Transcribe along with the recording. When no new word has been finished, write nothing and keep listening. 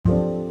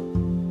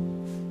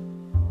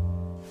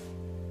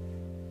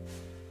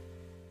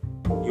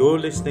You're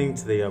listening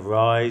to the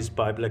Arise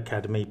Bible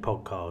Academy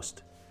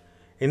podcast.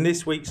 In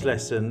this week's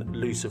lesson,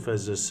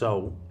 Lucifer's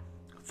Assault,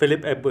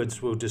 Philip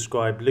Edwards will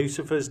describe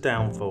Lucifer's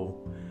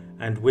downfall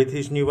and, with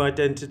his new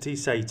identity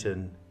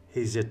Satan,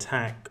 his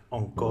attack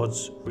on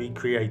God's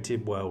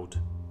recreated world.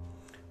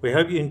 We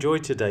hope you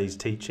enjoyed today's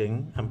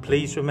teaching, and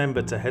please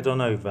remember to head on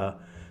over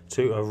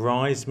to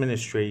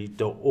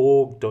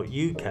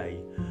ariseministry.org.uk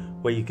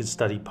where you can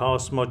study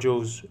past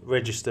modules,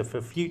 register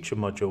for future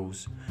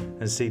modules,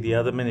 and see the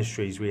other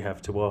ministries we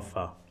have to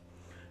offer.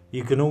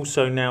 You can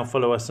also now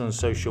follow us on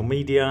social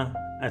media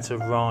at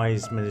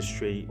Arise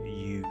Ministry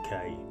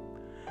UK.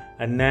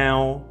 And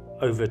now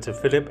over to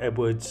Philip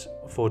Edwards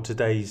for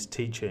today's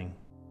teaching.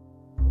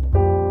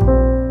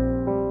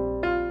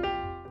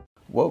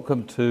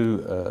 Welcome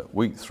to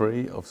week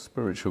 3 of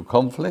Spiritual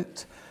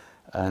Conflict,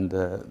 and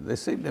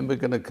this evening we're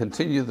going to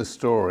continue the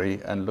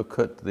story and look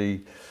at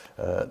the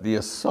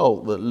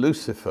assault that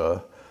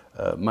Lucifer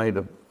made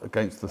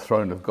against the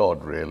throne of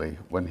God, really,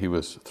 when he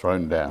was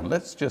thrown down.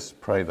 Let's just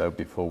pray, though,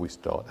 before we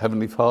start.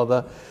 Heavenly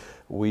Father,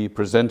 we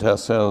present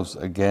ourselves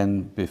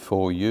again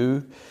before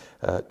you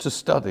to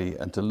study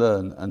and to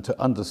learn and to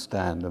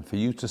understand, and for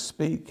you to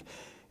speak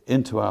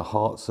into our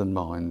hearts and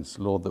minds,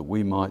 Lord, that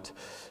we might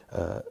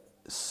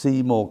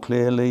see more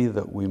clearly,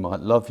 that we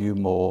might love you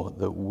more,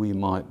 that we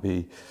might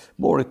be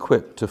more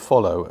equipped to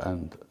follow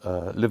and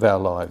live our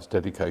lives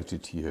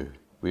dedicated to you.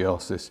 We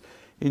ask this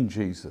in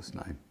Jesus'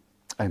 name.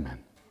 Amen.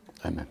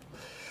 Amen.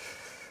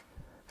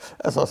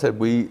 As I said,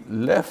 we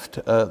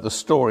left the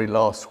story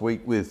last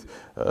week with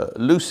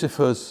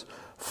Lucifer's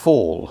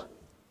fall.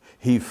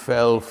 He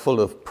fell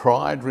full of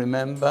pride,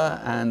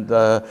 remember, and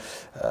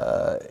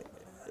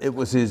it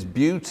was his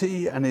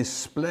beauty and his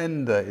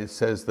splendor, it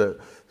says, that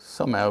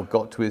somehow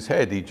got to his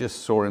head. He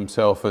just saw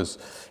himself as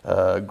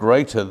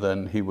greater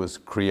than he was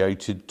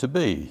created to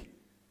be.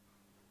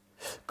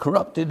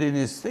 Corrupted in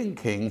his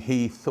thinking,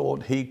 he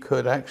thought he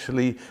could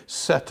actually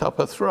set up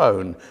a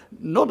throne,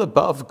 not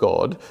above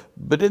God,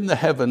 but in the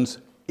heavens,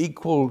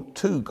 equal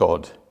to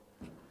God.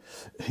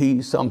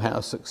 He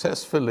somehow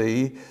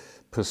successfully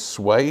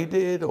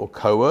persuaded or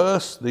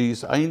coerced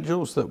these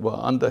angels that were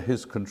under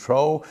his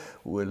control.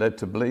 We're led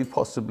to believe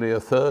possibly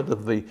a third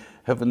of the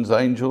heavens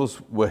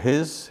angels were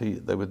his.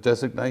 They were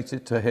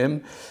designated to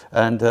him,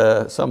 and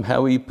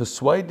somehow he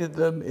persuaded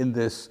them in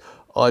this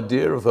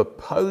idea of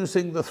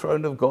opposing the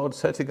throne of God,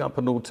 setting up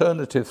an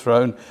alternative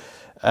throne.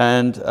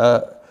 And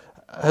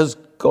as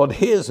God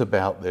hears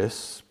about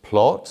this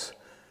plot,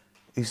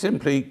 he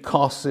simply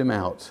casts him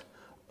out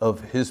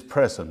of his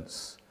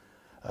presence,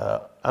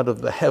 out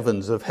of the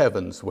heavens of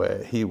heavens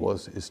where he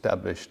was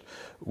established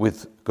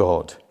with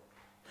God.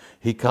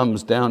 He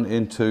comes down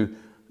into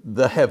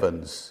the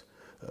heavens.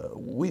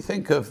 We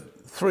think of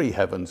 3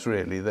 heavens,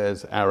 really.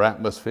 There's our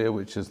atmosphere,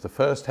 which is the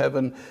first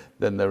heaven,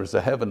 then there is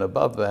a heaven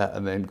above that,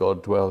 and then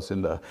God dwells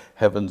in the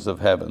heavens of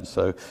heaven.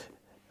 So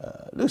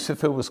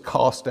Lucifer was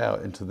cast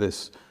out into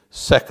this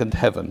second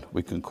heaven,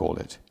 we can call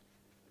it.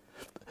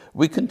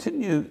 We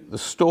continue the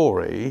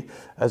story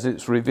as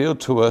it's revealed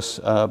to us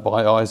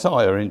by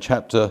Isaiah in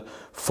chapter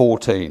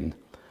 14.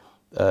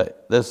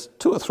 There's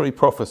 2 or 3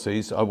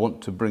 prophecies I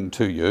want to bring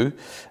to you,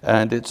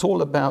 and it's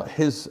all about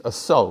his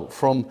assault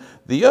from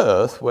the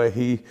earth, where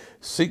he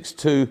seeks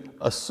to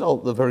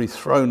assault the very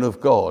throne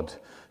of God,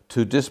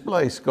 to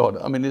displace God.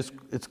 I mean,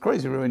 it's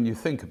crazy when you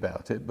think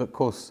about it, but of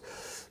course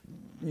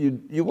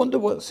you wonder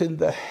what's in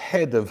the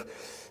head of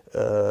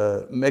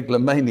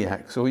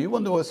megalomaniacs, or you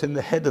wonder what's in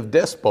the head of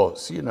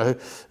despots. You know,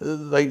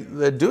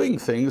 they're doing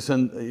things,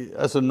 and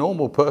as a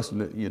normal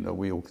person, you know,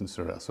 we all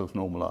consider ourselves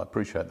normal. I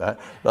appreciate that.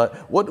 Like,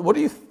 what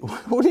do you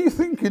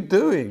think you're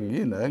doing?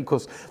 You know, and of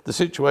course, the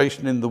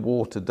situation in the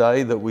war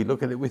today, that we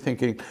look at it, we're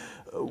thinking,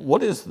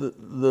 what is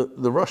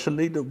the Russian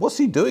leader? What's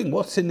he doing?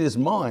 What's in his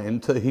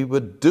mind that he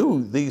would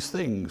do these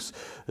things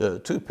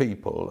to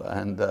people?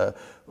 And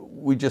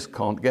we just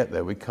can't get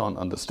there. We can't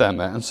understand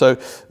that. And so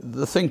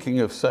the thinking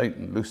of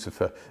Satan,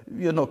 Lucifer,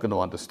 you're not going to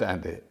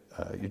understand it.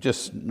 You're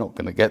just not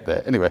going to get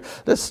there. Anyway,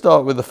 let's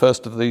start with the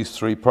first of these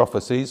 3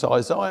 prophecies,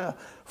 Isaiah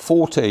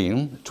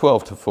 14,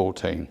 12 to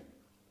 14.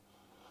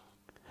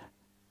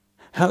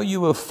 How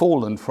you have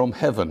fallen from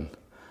heaven,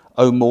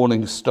 O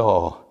morning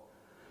star,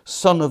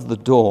 son of the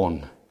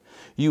dawn,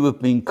 you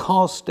have been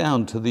cast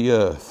down to the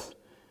earth,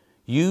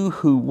 you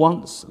who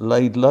once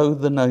laid low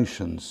the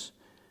nations.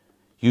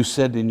 You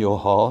said in your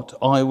heart,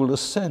 I will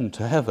ascend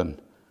to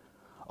heaven.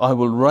 I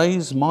will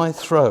raise my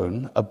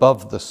throne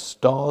above the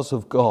stars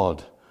of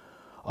God.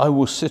 I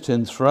will sit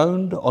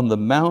enthroned on the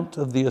mount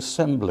of the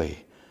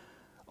assembly,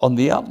 on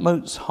the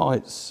utmost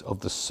heights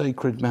of the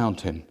sacred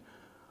mountain.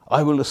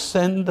 I will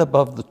ascend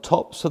above the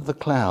tops of the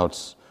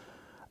clouds,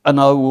 and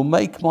I will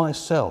make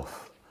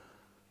myself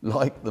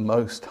like the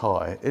Most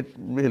High. It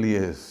really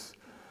is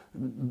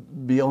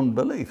beyond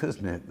belief,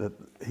 isn't it, that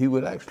he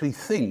would actually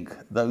think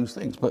those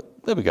things.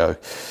 But there we go.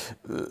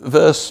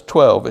 Verse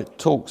 12, it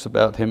talks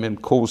about him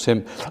and calls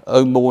him,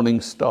 O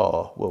morning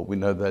star. Well, we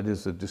know that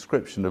is a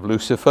description of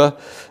Lucifer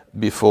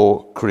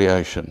before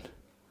creation.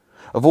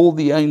 Of all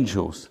the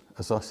angels,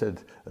 as I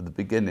said at the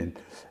beginning,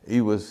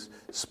 he was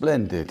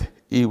splendid.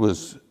 He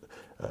was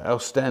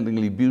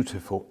outstandingly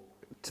beautiful,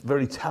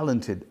 very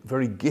talented,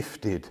 very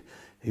gifted.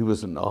 He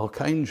was an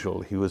archangel.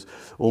 He was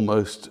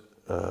almost,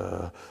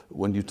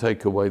 when you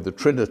take away the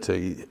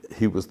Trinity,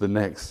 he was the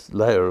next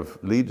layer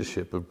of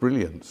leadership, of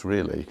brilliance,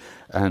 really.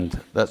 And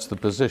that's the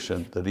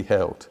position that he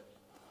held.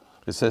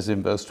 It says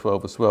in verse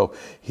 12 as well,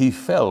 he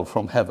fell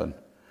from heaven,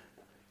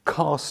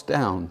 cast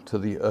down to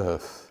the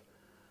earth.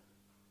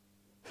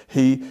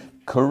 He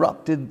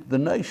corrupted the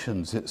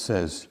nations, it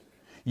says.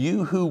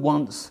 You who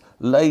once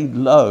laid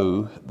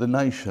low the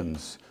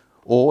nations,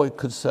 or it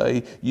could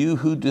say, you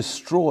who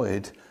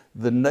destroyed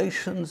the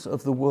nations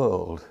of the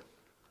world.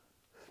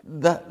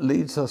 That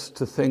leads us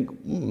to think,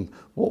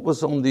 what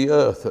was on the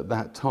earth at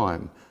that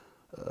time?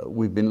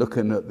 We've been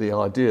looking at the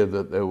idea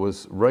that there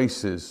was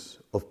races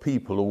of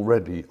people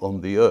already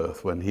on the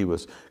earth when he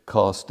was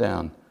cast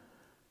down.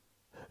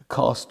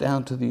 Cast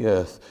down to the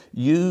earth.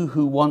 You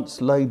who once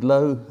laid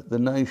low the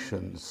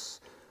nations.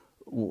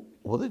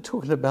 Were they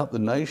talking about the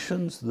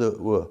nations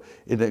that were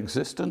in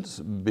existence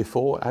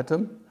before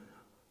Adam?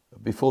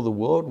 Before the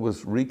world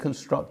was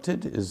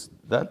reconstructed? Is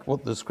that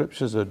what the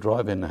scriptures are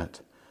driving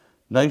at?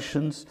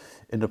 Nations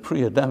in a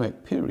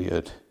pre-Adamic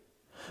period.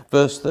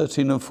 Verse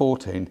 13 and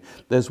 14,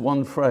 there's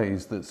one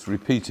phrase that's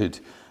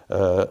repeated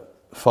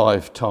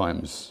 5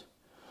 times.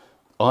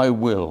 I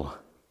will.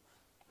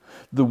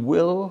 The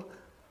will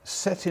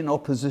set in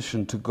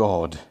opposition to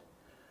God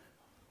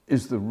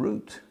is the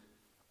root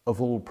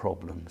of all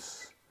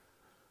problems.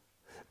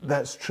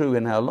 That's true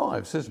in our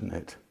lives, isn't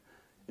it?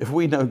 If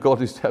we know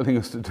God is telling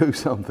us to do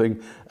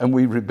something and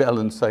we rebel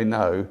and say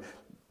no,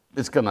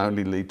 it's going to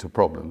only lead to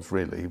problems,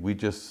 really.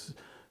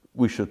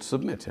 We should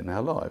submit in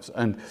our lives.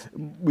 And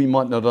we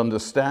might not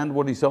understand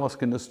what he's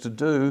asking us to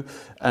do,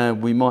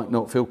 and we might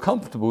not feel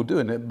comfortable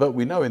doing it, but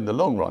we know in the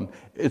long run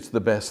it's the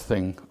best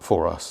thing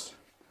for us.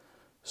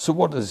 So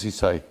what does he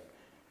say?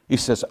 He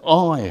says,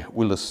 I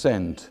will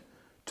ascend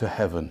to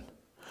heaven.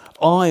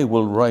 I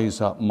will raise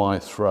up my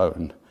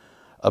throne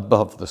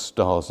above the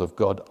stars of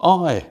God.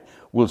 I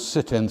will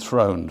sit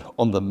enthroned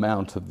on the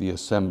mount of the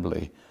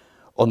assembly,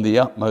 on the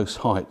utmost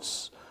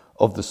heights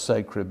of the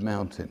sacred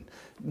mountain.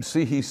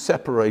 See, he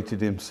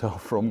separated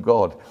himself from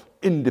God,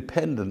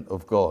 independent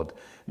of God,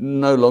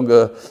 no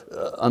longer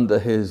under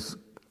his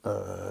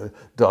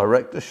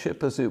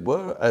directorship, as it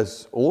were,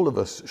 as all of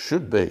us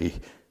should be.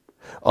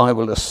 I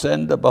will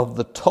ascend above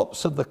the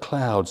tops of the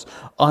clouds.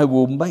 I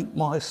will make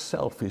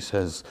myself, he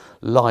says,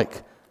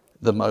 like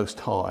the Most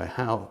High.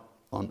 How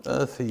on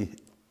earth he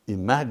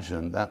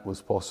imagined that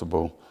was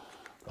possible,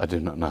 I do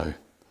not know.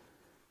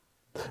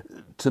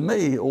 To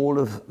me, all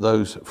of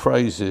those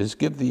phrases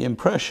give the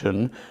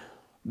impression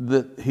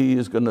that he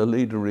is going to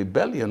lead a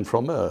rebellion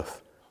from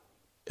earth.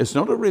 It's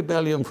not a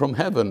rebellion from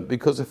heaven,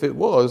 because if it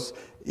was,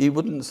 he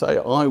wouldn't say,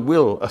 I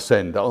will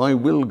ascend, I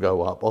will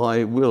go up,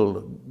 I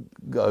will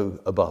go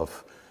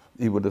above.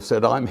 He would have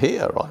said, I'm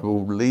here, I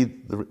will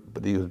lead,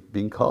 but he had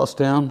been cast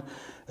down,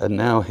 and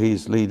now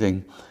he's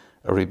leading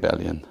a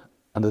rebellion,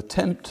 an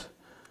attempt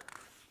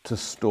to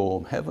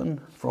storm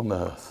heaven from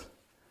earth.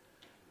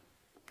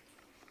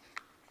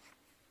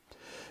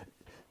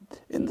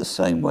 In the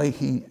same way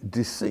he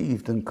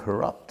deceived and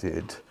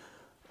corrupted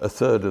a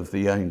third of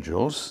the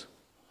angels,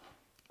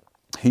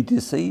 he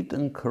deceived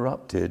and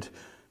corrupted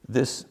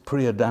this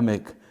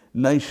pre-Adamic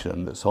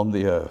nation that's on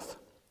the earth.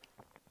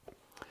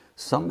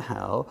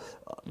 Somehow,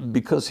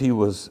 because he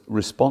was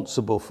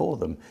responsible for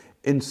them,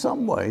 in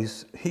some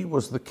ways he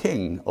was the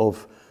king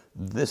of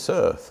this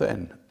earth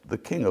then, the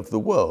king of the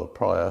world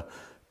prior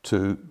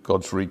to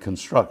God's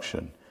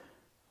reconstruction.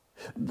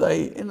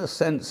 They, in a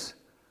sense,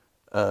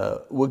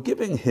 were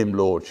giving him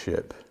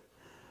lordship.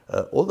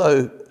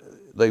 Although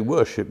they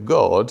worship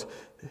God,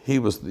 he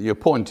was the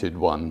appointed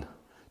one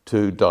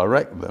to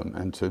direct them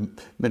and to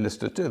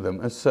minister to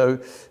them. And so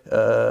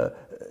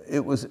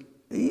it was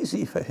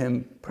easy for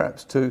him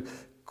perhaps to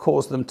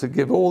cause them to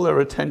give all their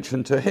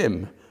attention to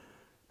him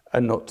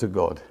and not to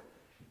God.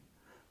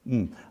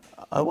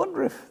 I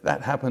wonder if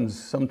that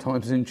happens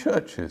sometimes in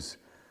churches,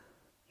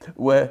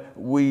 where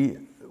we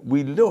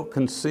look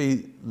and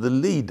see the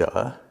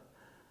leader,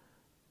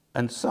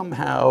 and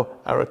somehow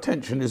our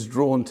attention is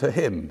drawn to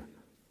him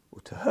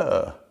or to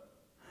her,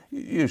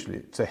 usually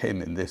to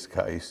him in this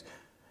case,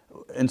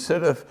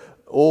 instead of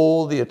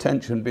all the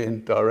attention being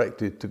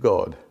directed to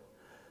God.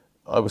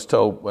 I was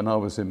told when I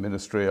was in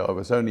ministry I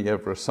was only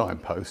ever a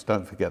signpost.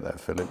 Don't forget that,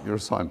 Philip. You're a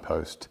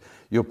signpost.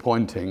 You're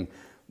pointing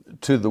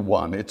to the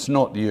one. It's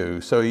not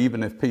you. So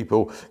even if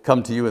people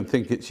come to you and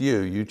think it's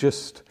you,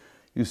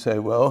 you say,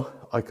 well,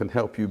 I can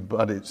help you,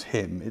 but it's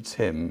him. It's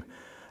him.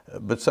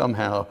 But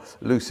somehow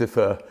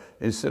Lucifer,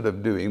 instead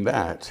of doing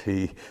that,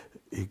 he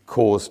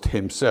caused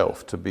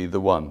himself to be the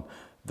one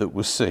that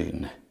was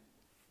seen.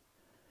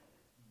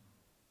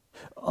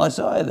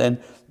 Isaiah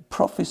then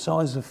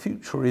prophesies a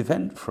future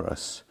event for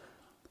us.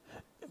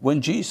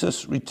 When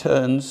Jesus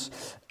returns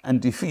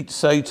and defeats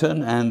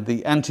Satan and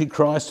the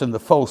Antichrist and the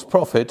false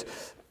prophet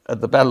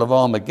at the Battle of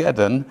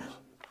Armageddon,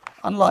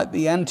 Unlike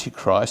the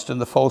Antichrist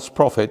and the false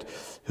prophet,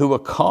 who are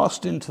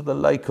cast into the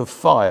lake of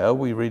fire,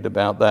 we read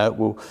about that,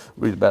 we'll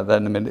read about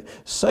that in a minute.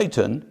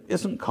 Satan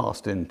isn't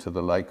cast into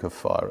the lake of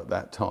fire at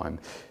that time.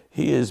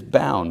 He is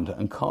bound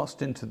and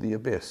cast into the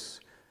abyss,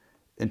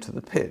 into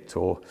the pit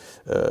or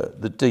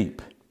the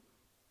deep.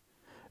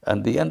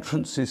 And the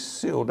entrance is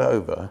sealed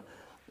over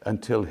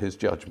until his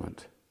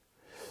judgment.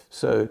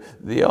 So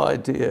the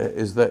idea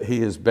is that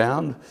he is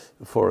bound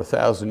for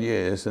 1,000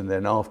 years, and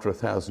then after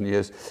 1,000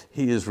 years,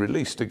 he is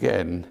released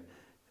again,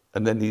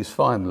 and then he's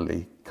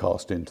finally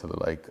cast into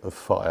the lake of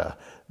fire.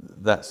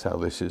 That's how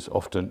this is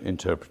often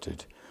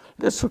interpreted.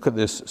 Let's look at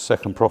this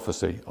second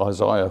prophecy,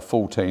 Isaiah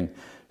 14,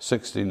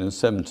 16 and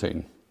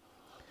 17,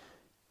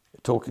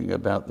 talking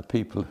about the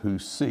people who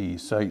see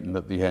Satan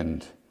at the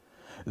end.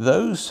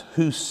 Those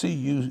who see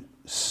you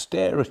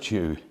stare at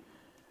you,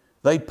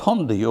 they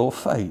ponder your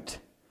fate.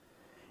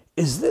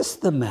 Is this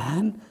the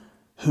man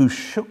who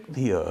shook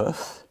the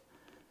earth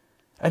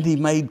and he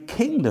made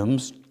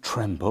kingdoms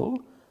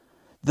tremble?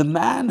 The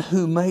man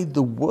who made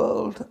the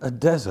world a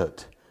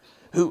desert,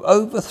 who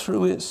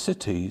overthrew its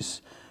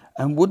cities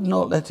and would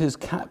not let his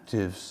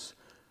captives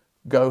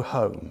go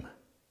home.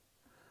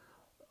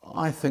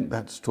 I think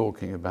that's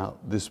talking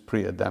about this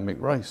pre-Adamic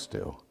race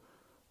still.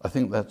 I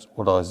think that's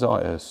what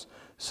Isaiah is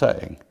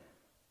saying.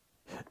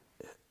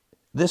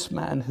 This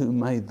man who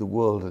made the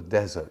world a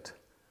desert,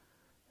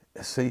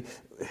 see,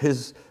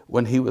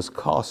 when he was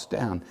cast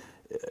down,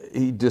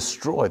 he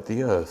destroyed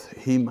the earth.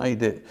 He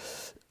made it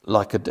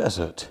like a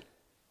desert,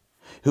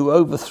 who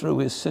overthrew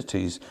his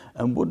cities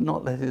and would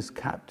not let his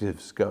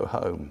captives go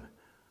home.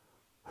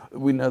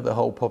 We know the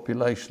whole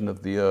population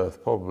of the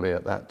earth, probably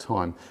at that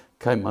time,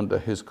 came under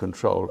his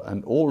control,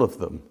 and all of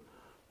them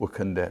were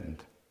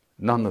condemned.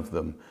 None of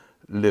them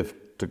lived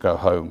to go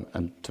home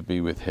and to be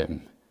with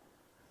him.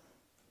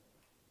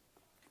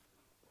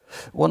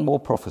 One more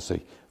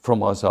prophecy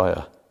from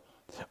Isaiah.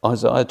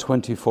 Isaiah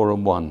 24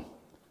 and 1.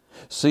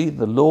 See,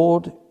 the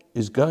Lord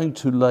is going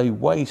to lay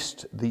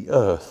waste the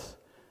earth,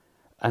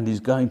 and he's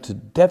going to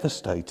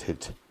devastate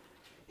it.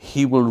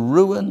 He will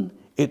ruin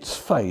its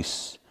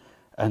face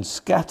and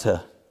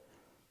scatter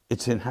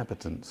its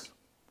inhabitants.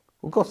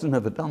 Well, God's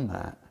never done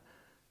that.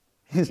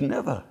 He's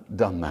never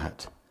done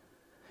that.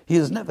 He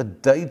has never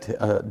devastated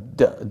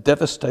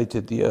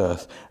the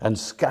earth and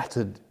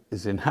scattered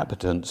its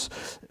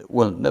inhabitants.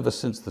 Well, never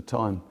since the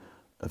time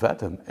of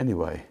Adam,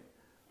 anyway.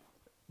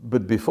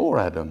 But before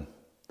Adam,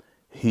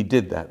 he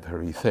did that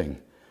very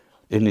thing.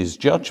 In his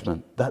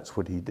judgment, that's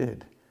what he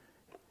did.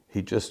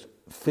 He just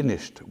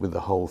finished with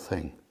the whole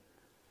thing.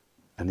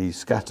 And he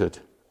scattered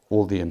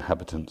all the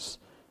inhabitants.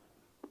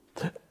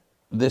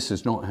 This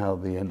is not how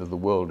the end of the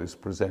world is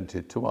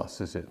presented to us,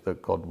 is it?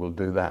 That God will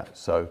do that.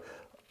 So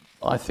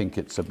I think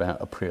it's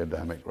about a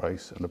pre-Adamic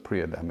race and a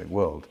pre-Adamic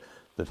world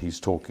that he's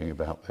talking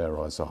about there,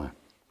 Isaiah.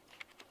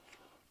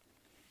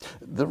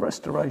 The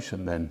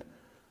restoration then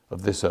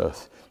of this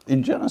earth.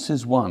 In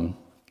Genesis 1,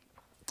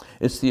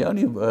 it's the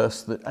only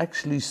verse that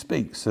actually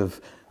speaks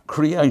of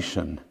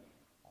creation.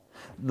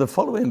 The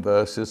following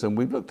verses, and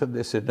we've looked at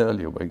this in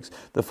earlier weeks,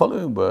 the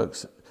following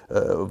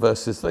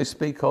verses, they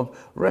speak of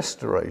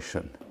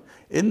restoration.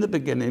 In the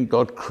beginning,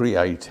 God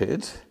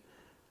created,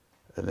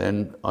 and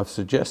then I've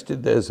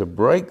suggested there's a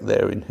break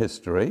there in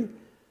history,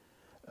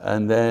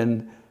 and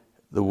then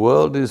the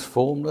world is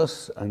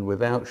formless and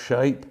without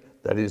shape.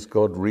 That is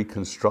God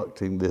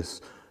reconstructing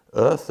this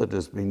earth that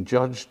has been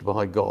judged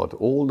by God.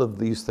 All of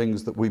these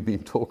things that we've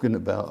been talking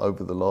about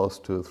over the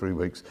last 2 or 3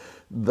 weeks,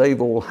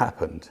 they've all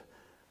happened.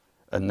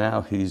 And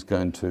now he's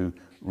going to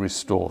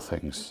restore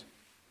things.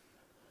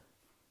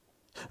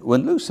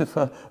 When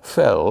Lucifer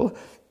fell,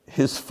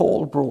 his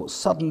fall brought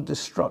sudden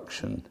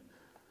destruction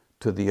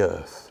to the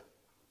earth.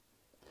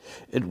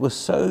 It was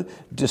so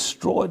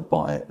destroyed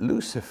by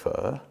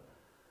Lucifer,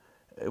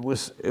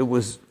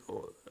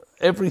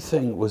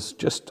 everything was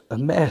just a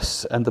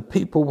mess, and the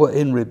people were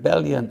in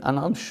rebellion. And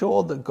I'm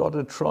sure that God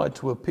had tried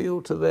to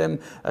appeal to them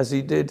as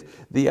he did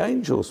the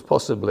angels,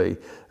 possibly.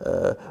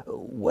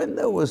 When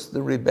there was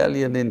the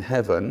rebellion in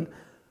heaven,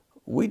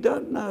 we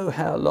don't know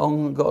how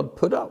long God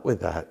put up with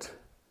that.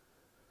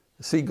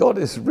 See, God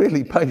is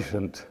really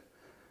patient.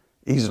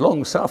 He's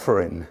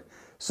long-suffering.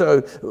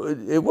 So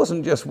it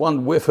wasn't just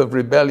one whiff of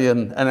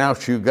rebellion and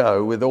out you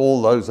go with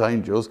all those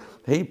angels.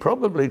 He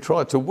probably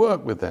tried to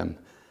work with them,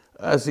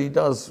 as he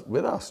does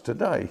with us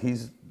today.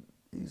 He's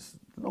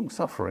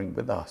long-suffering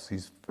with us.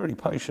 He's very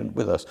patient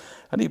with us.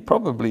 And he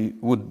probably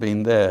would have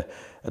been there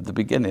at the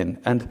beginning.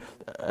 And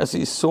as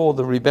he saw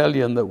the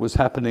rebellion that was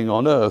happening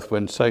on earth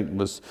when Satan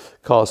was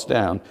cast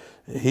down,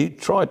 he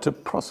tried to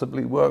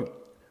possibly work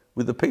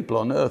with the people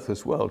on earth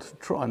as well to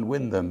try and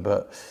win them,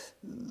 but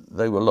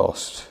they were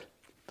lost.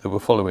 They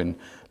were following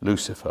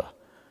Lucifer.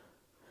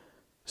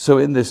 So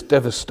in this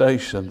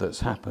devastation that's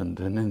happened,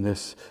 and in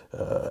this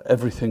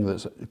everything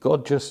that's,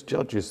 God just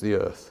judges the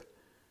earth.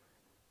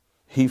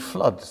 He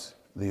floods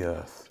the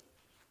earth.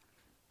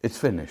 It's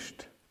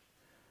finished.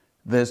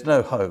 There's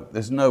no hope.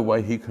 There's no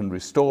way he can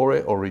restore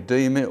it or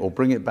redeem it or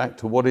bring it back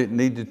to what it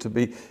needed to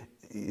be.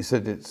 He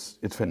said it's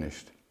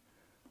finished.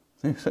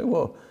 You say,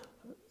 well,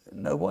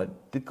 no, why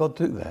did God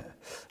do that?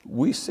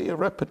 We see a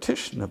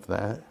repetition of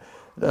that,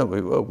 don't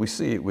we? Well, we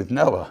see it with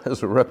Noah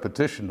as a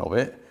repetition of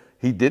it.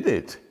 He did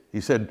it.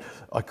 He said,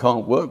 I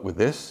can't work with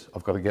this.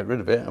 I've got to get rid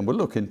of it. And we'll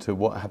look into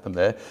what happened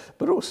there.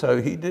 But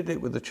also, he did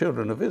it with the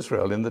children of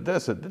Israel in the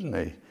desert, didn't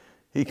he?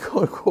 He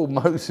called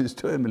Moses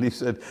to him and he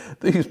said,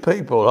 these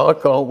people, I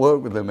can't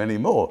work with them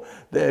anymore.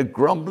 They're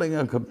grumbling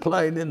and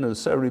complaining and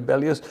so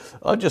rebellious.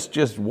 I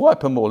just wipe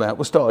them all out.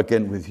 We'll start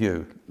again with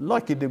you.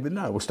 Like he did with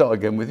Noah, we'll start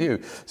again with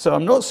you. So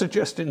I'm not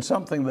suggesting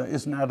something that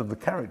isn't out of the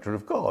character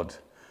of God.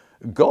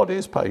 God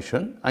is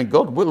patient and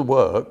God will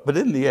work. But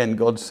in the end,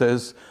 God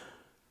says,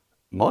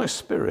 my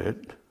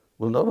spirit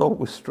will not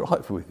always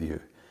strive with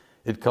you.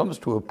 It comes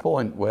to a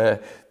point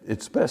where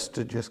it's best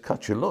to just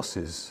cut your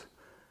losses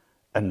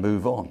and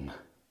move on.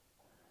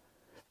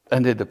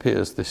 And it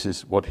appears this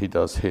is what he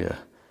does here.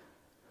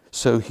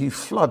 So he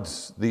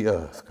floods the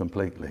earth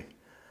completely.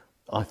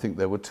 I think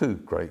there were two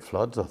great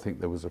floods. I think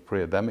there was a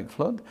pre-Adamic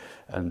flood,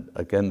 and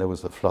again there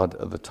was a flood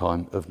at the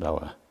time of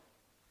Noah.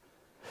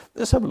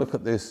 Let's have a look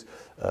at this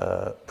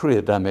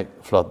pre-Adamic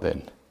flood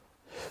then.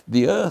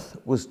 The earth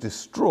was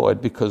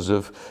destroyed because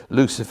of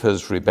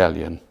Lucifer's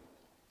rebellion.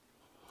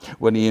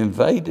 When he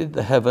invaded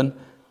the heaven,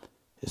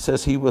 it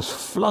says he was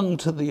flung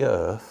to the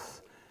earth,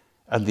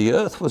 and the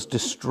earth was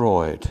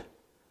destroyed.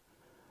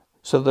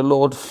 So the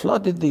Lord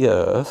flooded the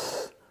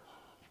earth,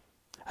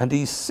 and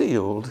he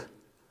sealed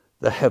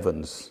the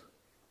heavens.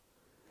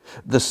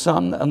 The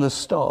sun and the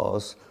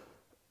stars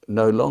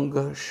no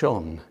longer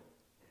shone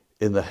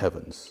in the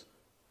heavens.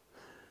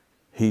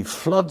 He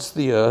floods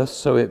the earth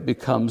so it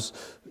becomes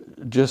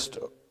just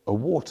a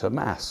water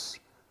mass.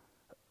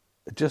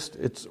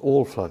 It's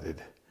all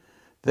flooded.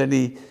 Then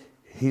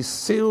he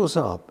seals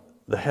up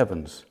the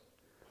heavens.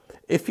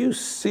 If you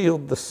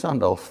sealed the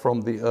sun off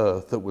from the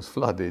earth that was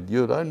flooded,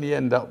 you'd only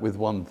end up with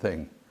one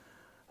thing,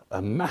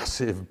 a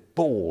massive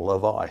ball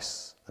of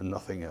ice and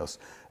nothing else.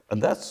 And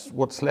that's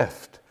what's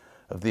left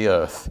of the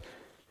earth.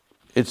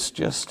 It's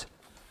just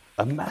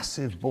a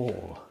massive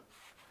ball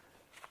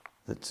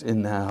that's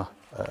in our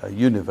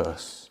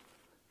universe.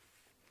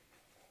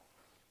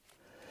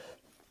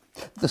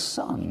 The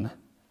sun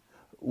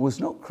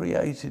was not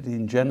created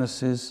in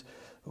Genesis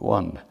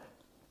 1.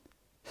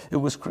 It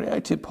was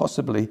created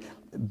possibly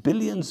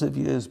billions of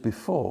years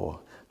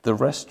before the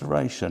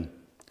restoration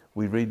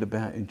we read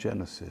about in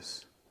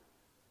Genesis.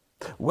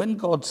 When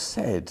God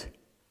said,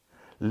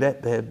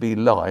 let there be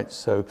light,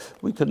 so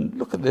we can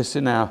look at this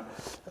in our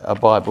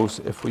Bibles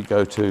if we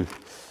go to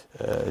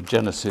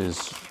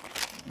Genesis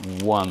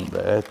 1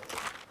 there,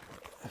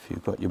 if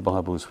you've got your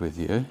Bibles with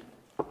you.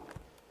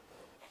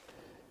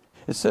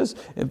 It says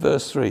in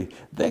verse 3,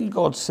 then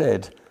God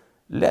said,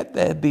 let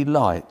there be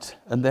light,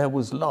 and there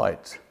was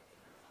light.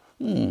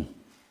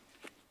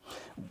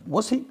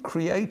 Was he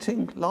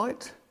creating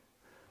light?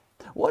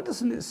 Why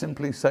doesn't it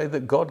simply say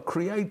that God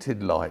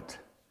created light?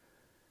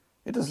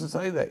 It doesn't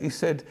say that. He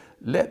said,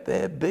 let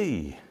there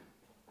be.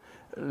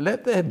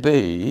 Let there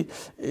be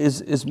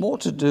is more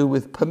to do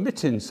with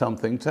permitting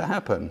something to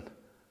happen.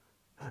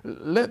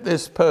 Let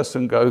this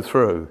person go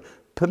through.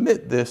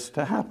 Permit this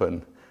to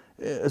happen.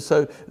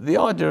 So the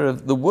idea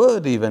of the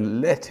word even,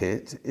 let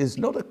it, is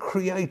not a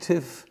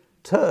creative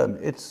term.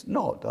 It's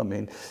not. I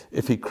mean,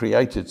 if he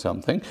created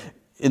something,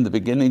 in the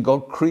beginning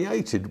God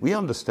created. We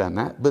understand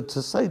that. But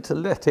to say to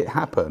let it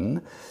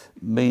happen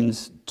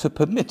means to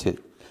permit it.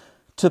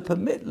 To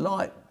permit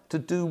light to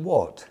do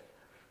what?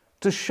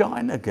 To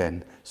shine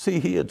again. See,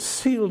 he had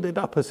sealed it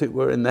up, as it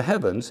were, in the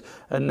heavens,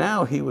 and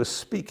now he was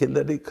speaking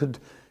that it could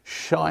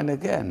shine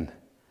again.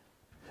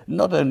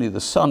 Not only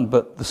the sun,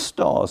 but the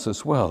stars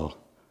as well.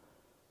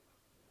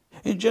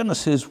 In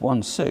Genesis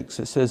 1:6,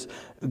 it says,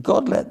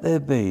 God let there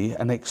be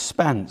an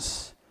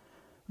expanse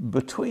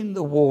between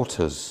the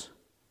waters.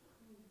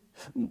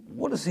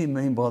 What does he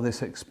mean by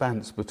this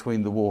expanse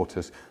between the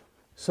waters?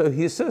 So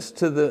he says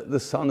to the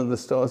sun and the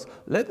stars,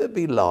 let there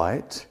be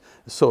light.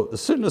 So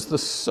as soon as the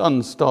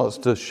sun starts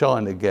to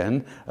shine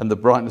again and the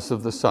brightness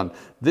of the sun,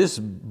 this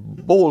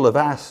ball of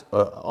ice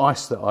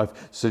that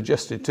I've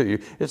suggested to you,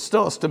 it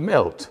starts to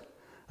melt.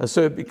 And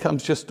so it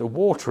becomes just a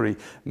watery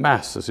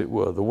mass, as it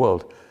were, the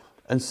world.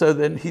 And so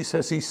then he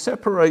says he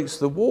separates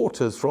the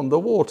waters from the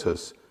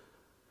waters.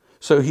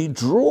 So he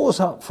draws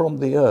up from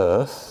the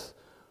earth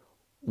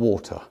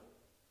water.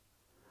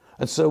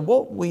 And so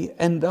what we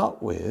end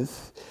up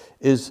with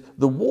is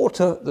the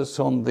water that's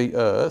on the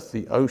earth,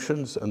 the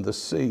oceans and the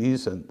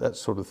seas and that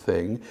sort of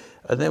thing.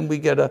 And then we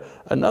get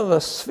another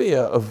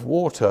sphere of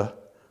water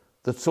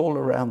that's all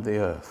around the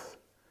earth.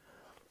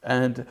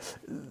 And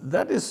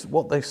that is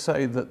what they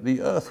say that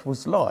the earth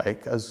was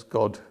like as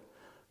God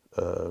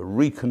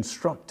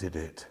reconstructed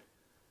it.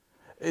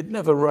 It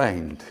never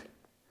rained.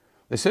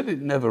 They said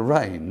it never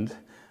rained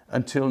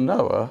until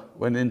Noah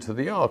went into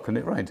the ark and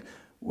it rained,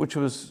 which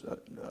was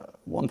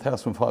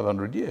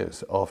 1,500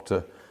 years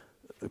after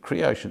the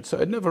creation. So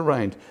it never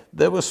rained.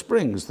 There were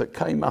springs that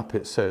came up,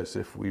 it says,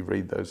 if we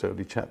read those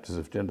early chapters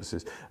of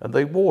Genesis, and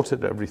they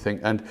watered everything.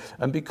 And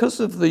because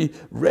of the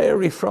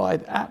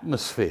rarefied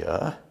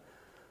atmosphere,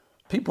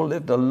 people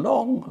lived a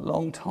long,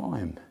 long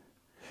time.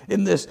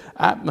 In this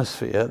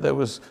atmosphere, there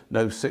was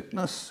no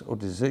sickness or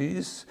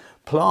disease.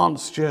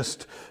 Plants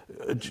just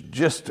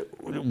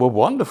were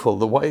wonderful.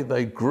 The way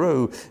they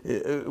grew,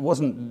 it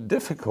wasn't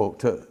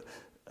difficult.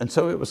 And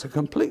so it was a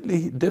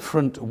completely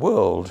different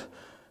world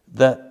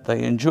that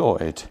they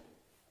enjoyed.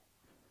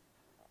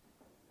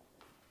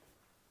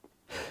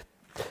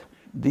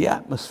 The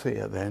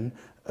atmosphere then,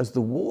 as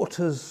the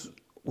waters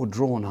were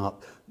drawn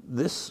up,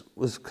 this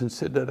was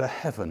considered a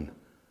heaven,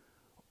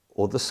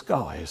 or the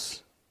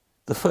skies,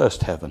 the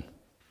first heaven.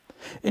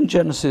 In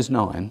Genesis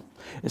 9,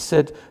 it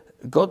said,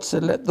 God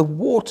said, let the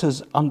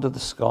waters under the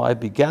sky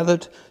be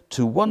gathered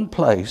to one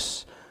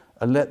place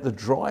and let the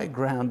dry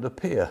ground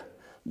appear.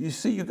 You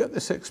see, you get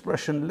this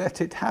expression, let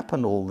it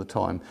happen, all the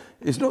time.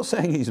 He's not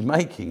saying he's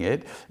making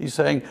it. He's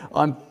saying,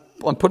 I'm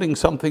putting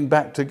something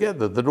back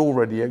together that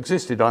already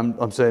existed.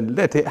 I'm saying,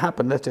 let it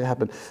happen, let it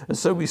happen. And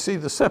so we see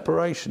the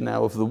separation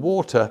now of the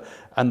water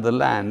and the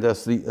land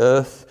as the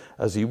earth,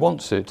 as he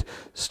wants it,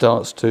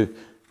 starts to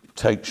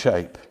take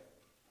shape.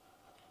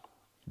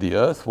 The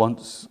earth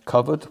once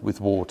covered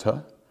with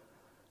water,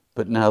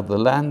 but now the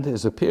land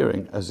is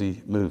appearing as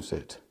he moves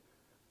it.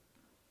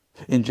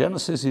 In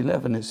Genesis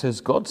 11, it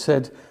says, God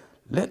said,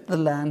 let the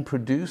land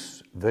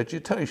produce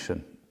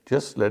vegetation.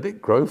 Just let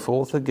it grow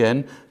forth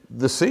again.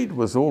 The seed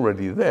was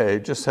already there.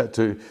 It just had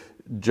to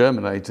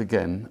germinate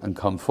again and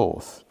come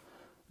forth.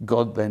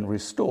 God then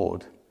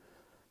restored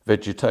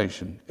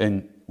vegetation.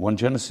 In 1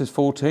 Genesis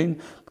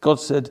 14, God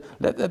said,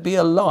 let there be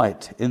a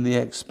light in the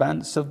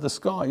expanse of the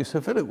sky. You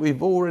say, Philip,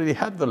 we've already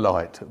had the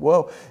light.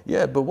 Well,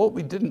 yeah, but what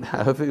we didn't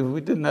have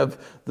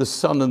the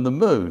sun and the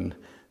moon.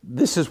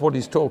 This is what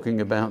he's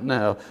talking about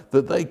now,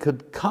 that they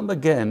could come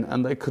again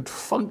and they could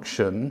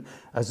function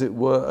as it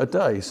were a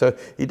day. So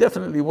he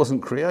definitely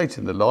wasn't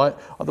creating the light,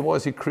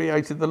 otherwise he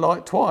created the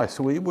light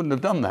twice. Well, he wouldn't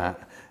have done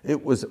that.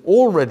 It was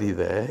already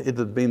there. It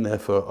had been there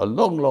for a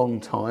long,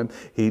 long time.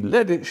 He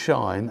let it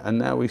shine, and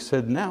now he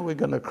said, now we're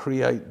going to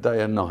create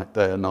day and night,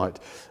 day and night.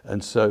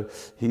 And so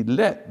he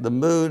let the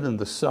moon and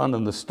the sun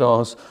and the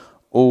stars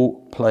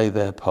all play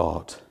their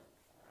part.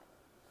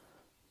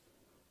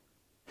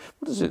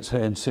 What does it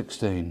say in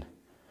 16?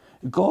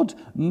 God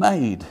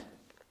made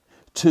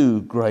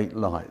two great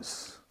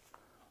lights.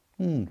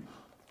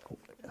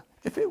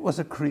 If it was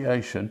a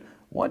creation,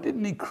 why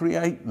didn't he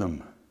create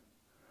them?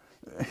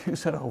 You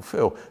said, oh,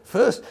 Phil,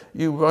 first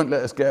you won't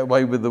let us get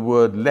away with the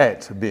word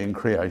let being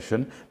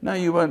creation. Now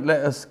you won't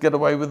let us get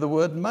away with the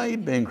word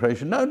made being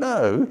creation.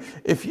 No.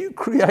 If you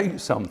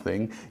create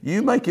something,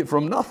 you make it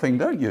from nothing,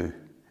 don't you?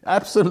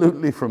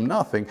 Absolutely from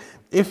nothing.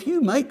 If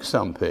you make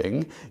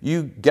something,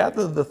 you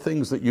gather the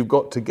things that you've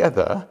got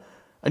together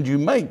and you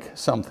make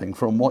something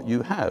from what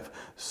you have.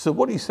 So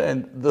what he's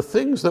saying, the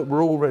things that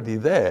were already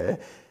there,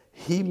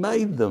 he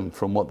made them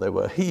from what they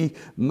were. He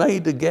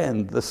made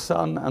again the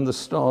sun and the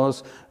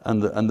stars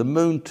and the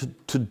moon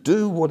to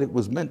do what it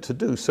was meant to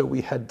do. So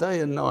we had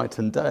day and night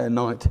and day and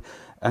night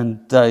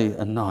and day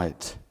and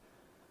night.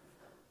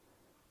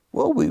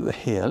 While we were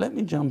here, let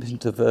me jump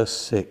into verse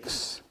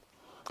 6.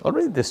 I'll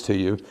read this to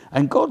you.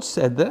 And God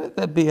said, let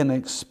there be an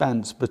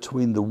expanse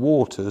between the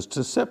waters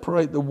to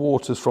separate the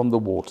waters from the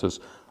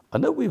waters. I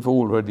know we've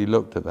already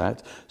looked at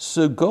that.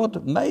 So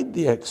God made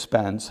the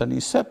expanse and he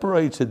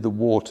separated the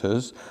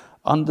waters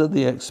under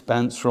the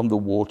expanse from the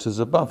waters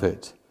above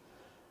it.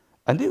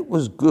 And it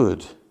was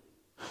good.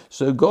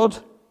 And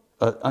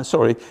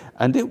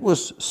it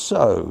was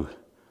so.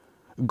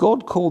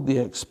 God called the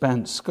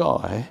expanse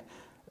sky,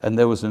 and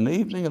there was an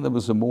evening and there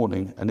was a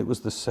morning, and it was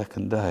the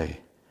second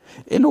day.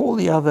 In all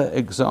the other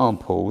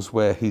examples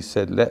where he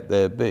said, let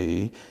there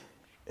be,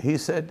 he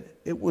said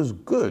it was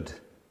good.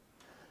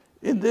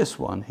 In this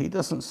one, he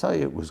doesn't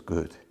say it was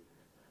good.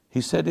 He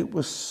said it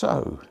was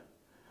so.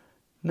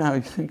 Now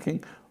you're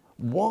thinking,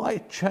 why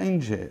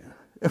change it?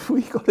 If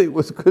we got it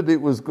was good, it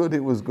was good,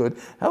 it was good.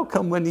 How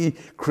come when he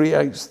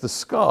creates the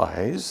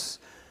skies,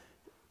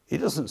 he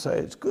doesn't say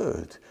it's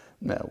good?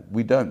 Now,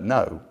 we don't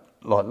know.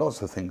 Like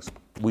lots of things,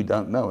 we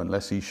don't know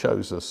unless he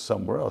shows us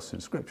somewhere else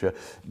in Scripture.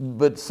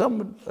 But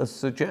some has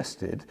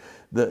suggested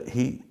that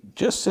he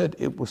just said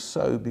it was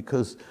so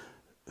because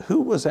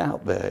who was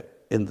out there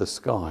in the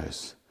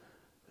skies?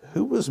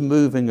 Who was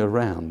moving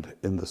around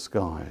in the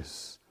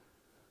skies?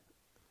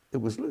 It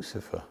was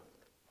Lucifer.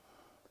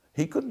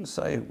 He couldn't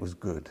say it was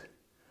good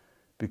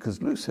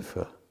because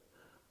Lucifer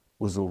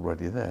was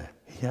already there.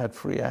 He had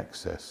free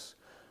access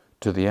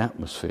to the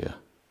atmosphere,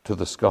 to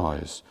the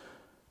skies,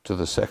 to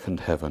the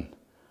second heaven.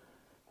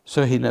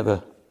 So he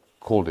never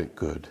called it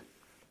good.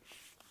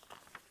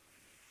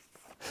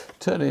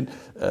 Turn in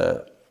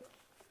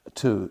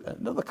to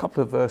another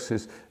couple of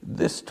verses,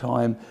 this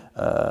time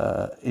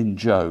in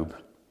Job.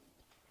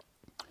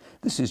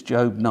 This is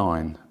Job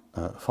 9,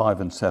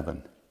 5 and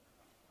 7.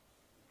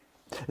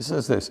 It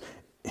says this,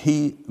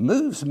 he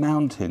moves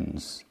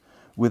mountains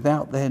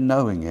without their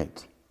knowing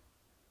it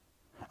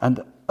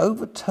and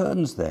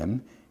overturns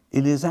them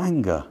in his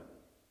anger.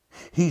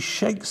 He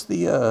shakes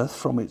the earth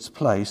from its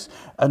place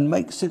and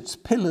makes its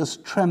pillars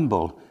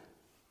tremble.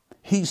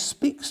 He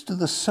speaks to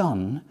the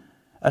sun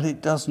and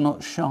it does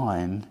not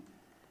shine,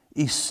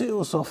 he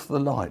seals off the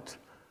light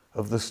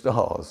of the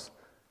stars.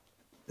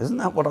 Isn't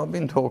that what I've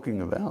been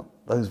talking about?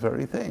 Those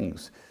very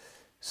things.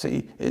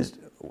 See,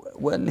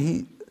 when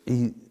he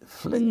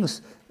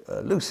flings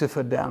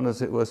Lucifer down,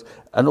 as it was,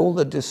 and all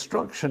the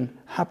destruction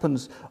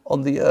happens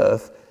on the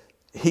earth,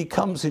 he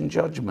comes in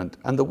judgment.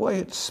 And the way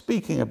it's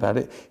speaking about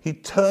it, he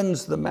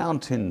turns the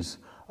mountains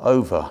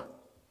over.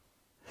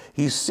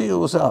 He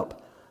seals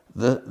up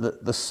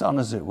the sun,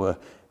 as it were.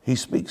 He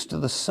speaks to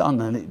the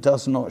sun and it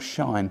does not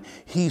shine.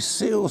 He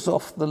seals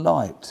off the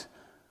light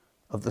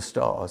of the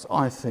stars.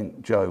 I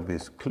think Job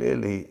is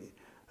clearly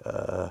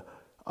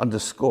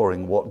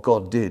underscoring what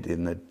God did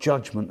in the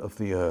judgment of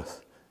the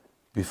earth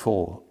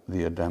before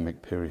the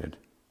Adamic period.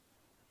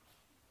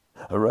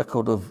 A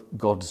record of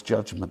God's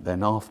judgment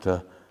then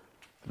after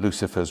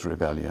Lucifer's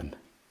rebellion.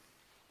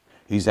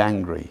 He's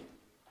angry.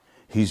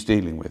 He's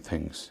dealing with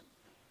things.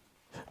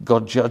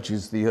 God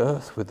judges the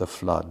earth with a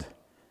flood.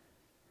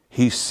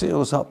 He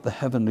seals up the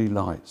heavenly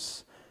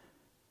lights,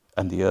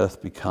 and the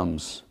earth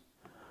becomes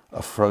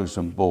a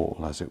frozen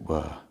ball, as it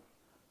were.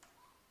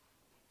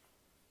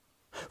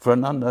 For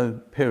an unknown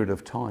period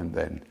of time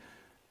then,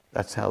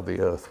 that's how the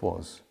earth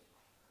was.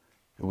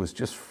 It was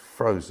just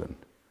frozen.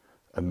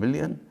 1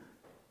 million,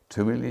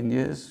 2 million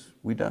years,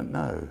 we don't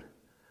know.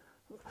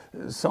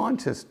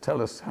 Scientists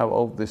tell us how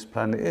old this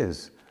planet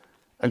is.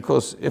 And of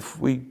course, if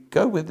we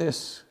go with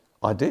this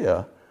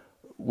idea,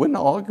 we're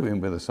not arguing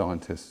with the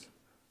scientists.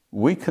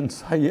 We can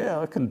say, yeah,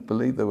 I can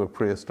believe there were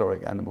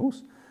prehistoric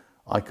animals.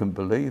 I can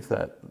believe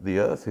that the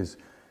earth is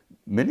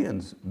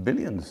millions,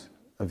 billions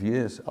of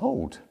years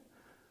old.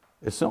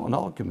 It's not an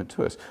argument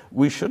to us.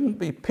 We shouldn't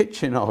be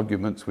pitching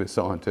arguments with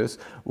scientists.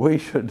 We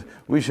should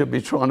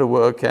be trying to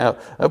work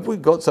out, have we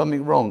got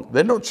something wrong?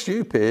 They're not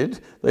stupid.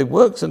 They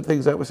work some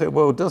things out. We say,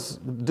 well,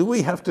 do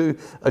we have to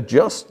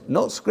adjust,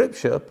 not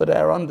Scripture, but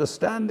our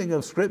understanding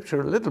of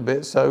Scripture a little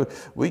bit so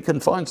we can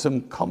find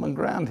some common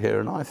ground here?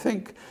 And I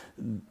think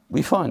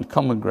we find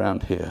common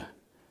ground here.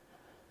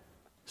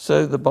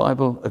 So the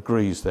Bible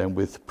agrees then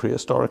with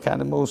prehistoric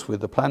animals,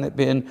 with the planet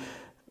being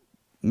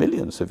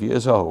millions of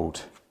years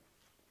old.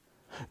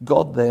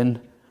 God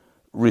then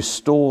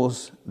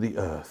restores the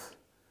earth.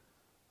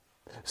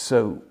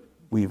 So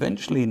we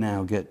eventually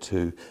now get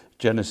to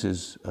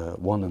Genesis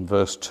 1 and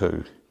verse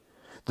 2.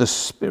 The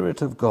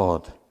Spirit of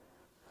God,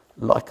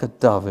 like a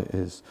dove it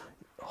is,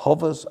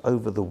 hovers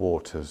over the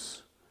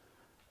waters.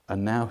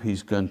 And now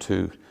he's going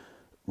to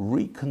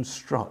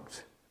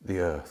reconstruct the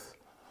earth.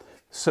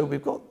 So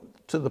we've got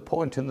to the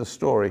point in the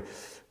story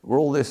where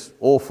all this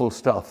awful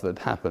stuff that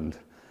happened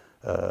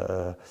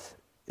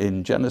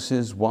in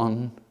Genesis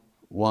 1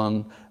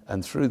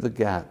 and through the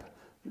gap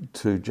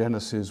to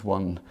Genesis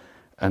 1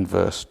 and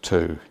verse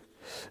 2.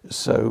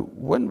 So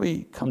when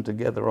we come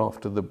together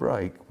after the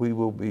break, we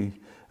will be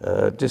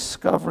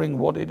discovering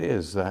what it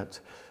is that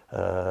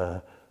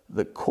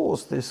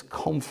caused this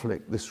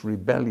conflict, this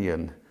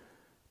rebellion,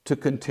 to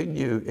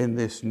continue in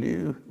this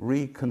new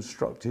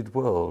reconstructed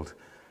world.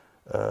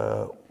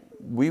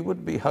 We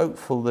would be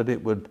hopeful that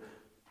it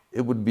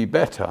would be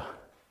better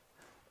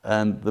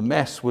and the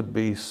mess would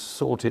be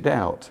sorted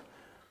out.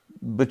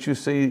 But you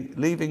see,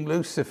 leaving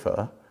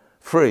Lucifer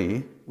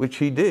free, which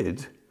he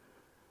did,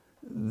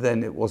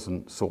 then it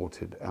wasn't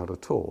sorted out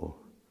at all.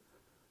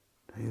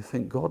 And you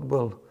think, God,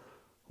 well,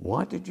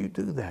 why did you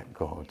do that,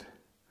 God?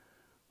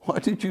 Why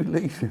did you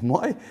leave him?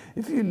 Why,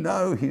 if you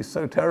know he's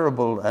so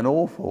terrible and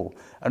awful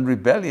and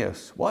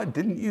rebellious, why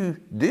didn't you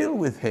deal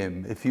with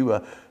him if you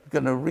were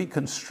going to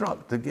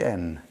reconstruct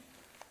again?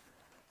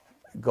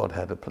 God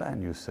had a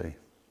plan, you see.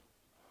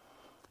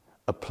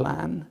 A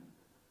plan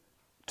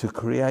to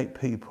create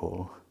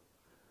people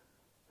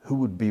who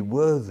would be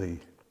worthy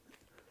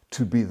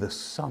to be the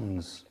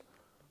sons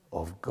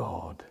of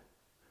God.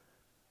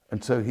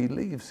 And so he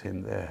leaves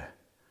him there,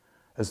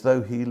 as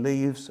though he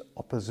leaves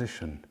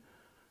opposition,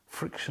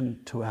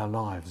 friction to our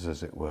lives,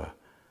 as it were,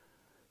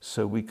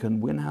 so we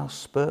can win our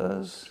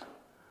spurs,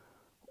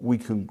 we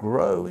can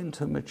grow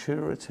into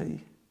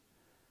maturity.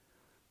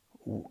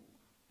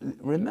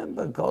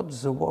 Remember,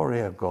 God's a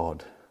warrior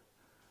God.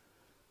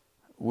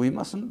 We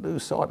mustn't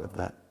lose sight of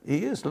that.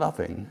 He is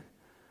loving,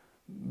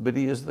 but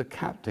he is the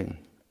captain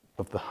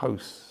of the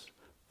hosts,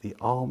 the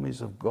armies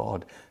of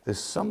God.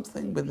 There's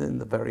something within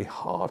the very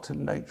heart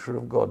and nature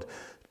of God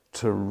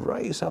to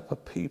raise up a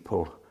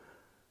people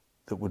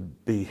that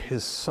would be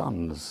his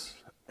sons,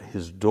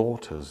 his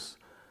daughters,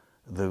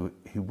 that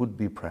he would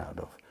be proud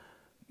of.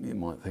 You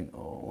might think,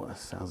 oh, that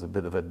sounds a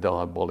bit of a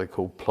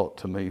diabolical plot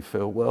to me,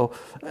 Phil. Well,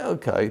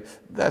 okay,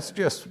 that's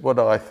just what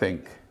I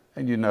think.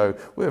 And you know,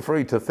 we're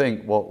free to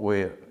think what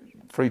we're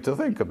free to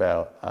think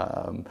about.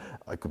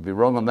 I could be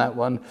wrong on that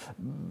one,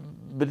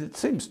 but it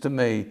seems to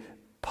me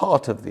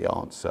part of the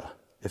answer,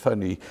 if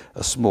only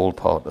a small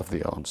part of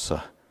the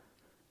answer.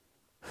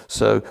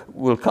 So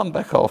we'll come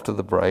back after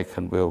the break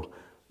and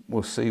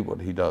we'll see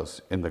what he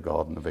does in the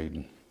Garden of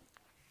Eden.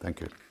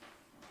 Thank you.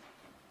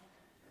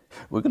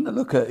 We're going to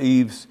look at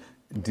Eve's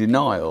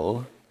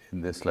denial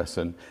in this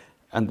lesson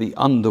and the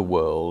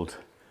underworld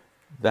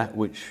that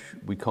which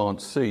we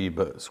can't see,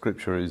 but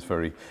Scripture is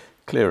very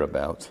clear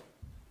about.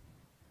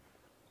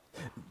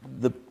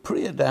 The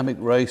pre-Adamic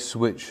race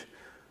which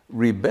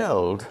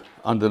rebelled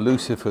under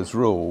Lucifer's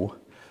rule,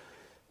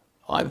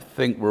 I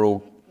think were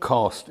all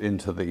cast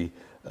into the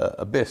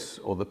abyss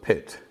or the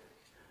pit.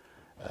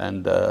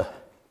 And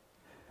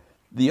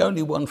the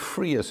only one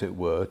free, as it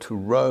were, to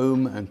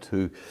roam and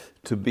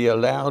to be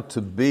allowed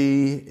to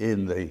be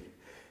in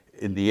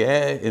the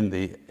air, in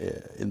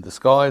the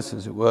skies,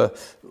 as it were,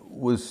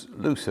 was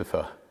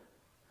Lucifer.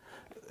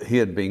 He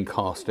had been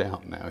cast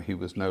out now. He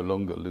was no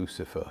longer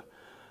Lucifer.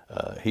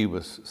 He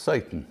was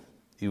Satan.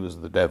 He was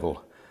the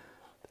devil.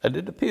 And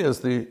it appears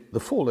the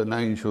fallen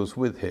angels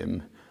with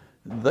him,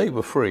 they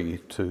were free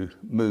to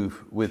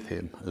move with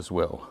him as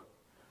well.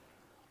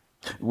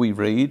 We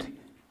read,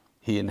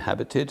 he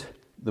inhabited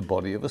the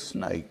body of a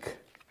snake.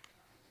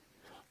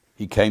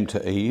 He came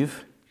to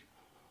Eve,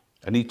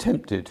 and he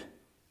tempted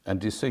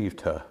and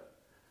deceived her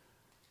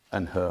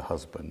and her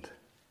husband.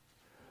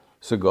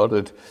 So God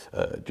had,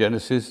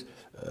 Genesis,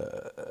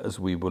 as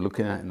we were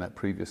looking at in that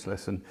previous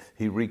lesson,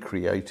 he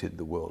recreated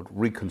the world,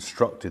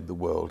 reconstructed the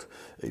world.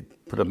 He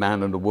put a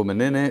man and a woman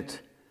in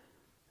it,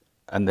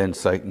 and then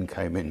Satan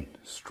came in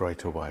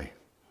straight away.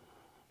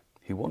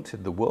 He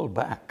wanted the world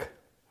back.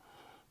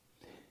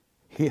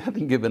 He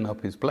hadn't given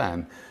up his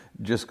plan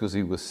just because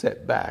he was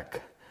set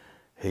back.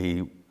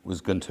 He was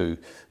going to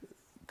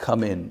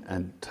come in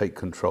and take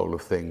control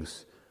of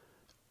things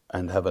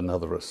and have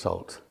another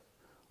assault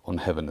on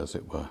heaven, as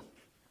it were.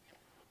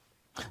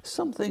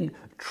 Something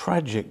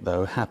tragic,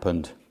 though,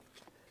 happened.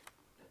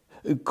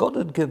 God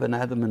had given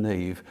Adam and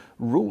Eve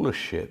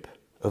rulership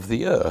of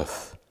the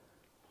earth.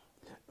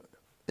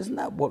 Isn't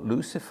that what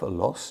Lucifer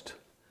lost?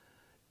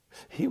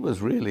 He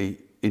was really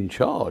in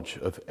charge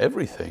of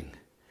everything,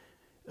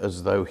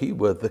 as though he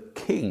were the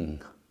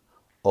king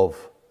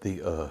of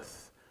the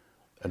earth.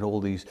 And all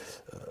these,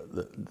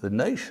 the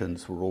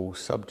nations were all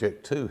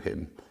subject to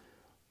him.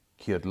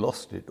 He had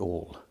lost it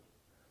all.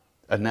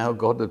 And now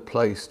God had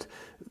placed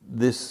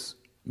this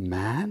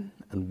man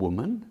and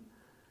woman,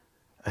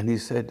 and he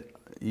said,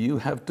 you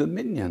have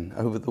dominion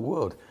over the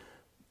world.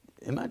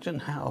 Imagine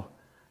how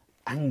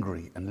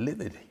angry and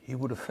livid he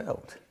would have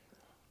felt.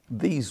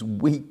 These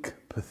weak,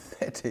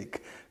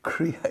 pathetic,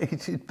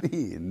 created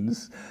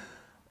beings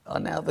are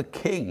now the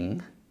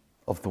king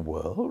of the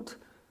world.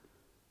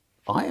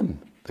 I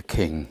am the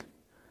king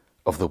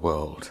of the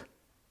world.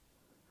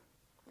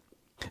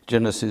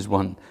 Genesis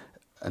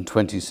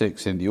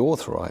 1:26 in the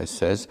Authorized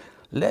says,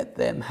 let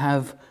them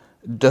have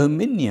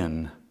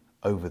dominion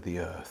over the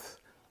earth.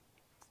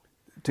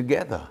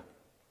 Together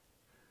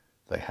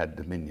they had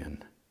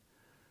dominion.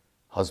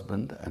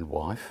 Husband and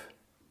wife.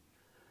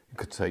 You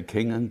could say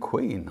king and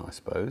queen, I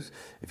suppose.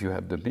 If you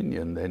have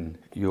dominion, then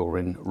you're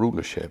in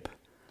rulership.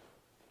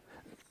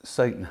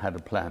 Satan had a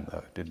plan,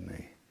 though, didn't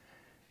he?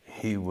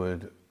 He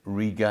would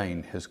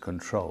regain his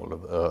control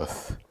of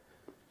earth.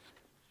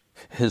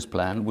 His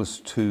plan was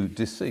to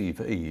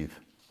deceive Eve.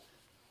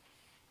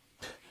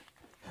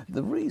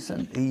 The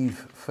reason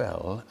Eve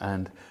fell,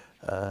 and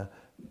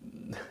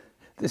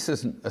this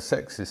isn't a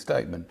sexist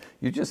statement,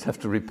 you just have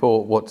to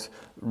report what's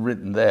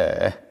written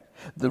there.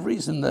 The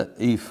reason that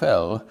Eve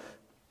fell,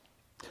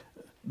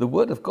 the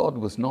word of God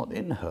was not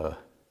in her.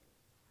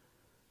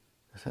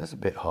 That's a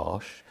bit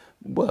harsh.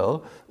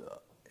 Well,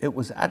 it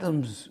was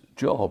Adam's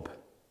job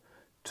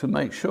to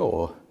make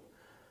sure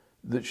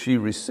that she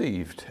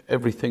received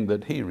everything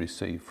that he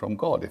received from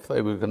God. If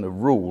they were going to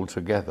rule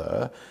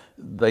together,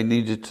 they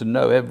needed to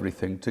know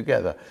everything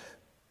together.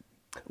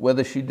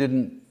 Whether she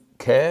didn't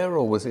care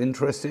or was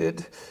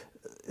interested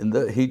in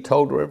that he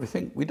told her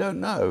everything, we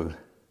don't know.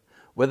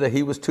 Whether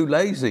he was too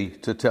lazy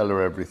to tell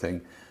her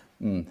everything,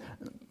 I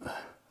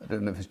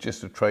don't know if it's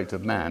just a trait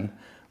of man.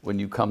 When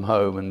you come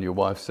home and your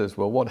wife says,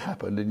 well, what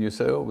happened? And you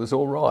say, oh, it was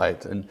all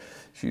right. And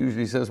she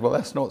usually says, well,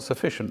 that's not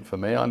sufficient for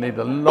me. I need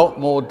a lot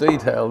more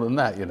detail than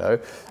that, you know.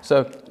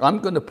 So I'm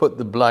going to put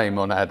the blame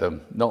on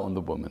Adam, not on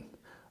the woman.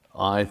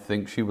 I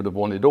think she would have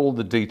wanted all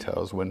the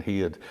details when he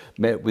had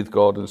met with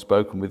God and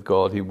spoken with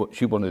God.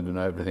 She wanted to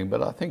know everything.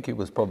 But I think he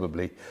was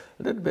probably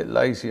a little bit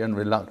lazy and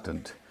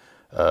reluctant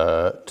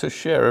to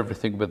share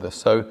everything with us.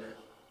 So,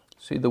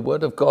 see, the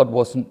word of God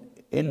wasn't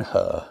in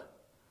her.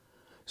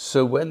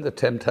 So when the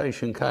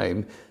temptation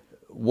came,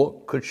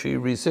 what could she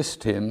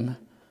resist him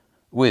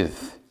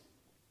with?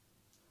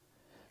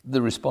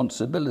 The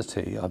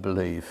responsibility, I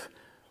believe,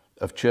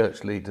 of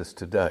church leaders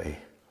today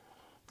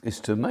is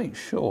to make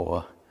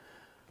sure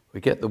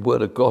we get the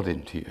word of God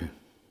into you.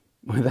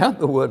 Without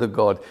the word of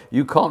God,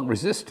 you can't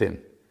resist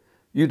him.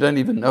 You don't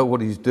even know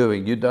what he's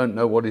doing. You don't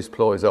know what his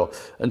ploys are.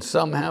 And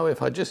somehow,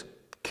 if I just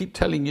keep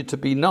telling you to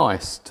be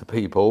nice to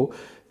people,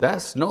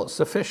 that's not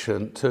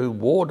sufficient to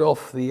ward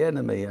off the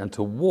enemy and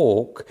to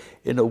walk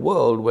in a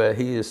world where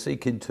he is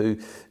seeking to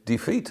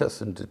defeat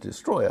us and to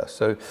destroy us.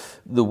 So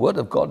the word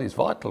of God is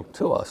vital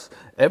to us.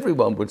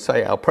 Everyone would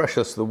say how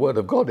precious the word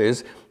of God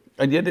is,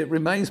 and yet it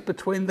remains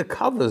between the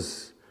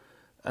covers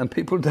and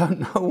people don't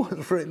know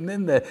what's written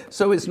in there.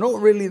 So it's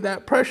not really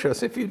that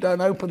precious. If you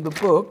don't open the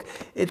book,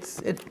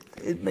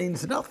 it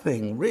means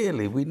nothing,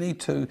 really. We need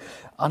to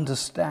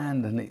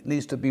understand, and it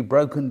needs to be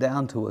broken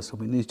down to us, and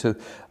we need to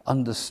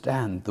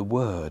understand the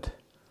word.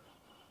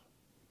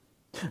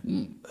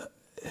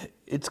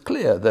 It's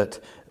clear that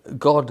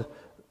God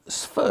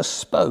first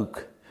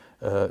spoke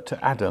to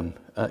Adam,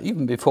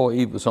 even before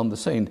Eve was on the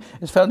scene.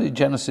 It's found in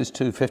Genesis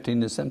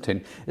 2:15 and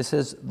 17. It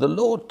says, "The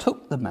Lord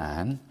took the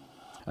man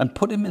and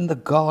put him in the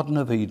Garden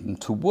of Eden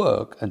to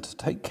work and to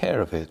take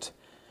care of it.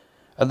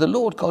 And the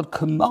Lord God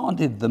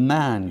commanded the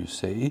man," you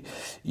see,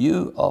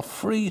 "you are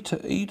free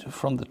to eat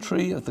from the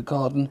tree of the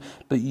garden,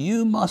 but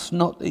you must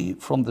not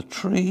eat from the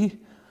tree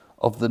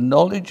of the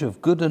knowledge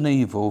of good and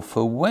evil,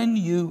 for when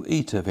you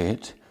eat of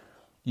it,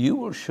 you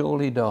will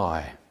surely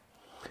die."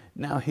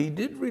 Now, he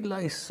did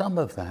relay some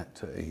of that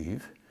to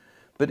Eve,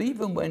 but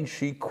even when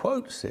she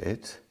quotes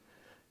it,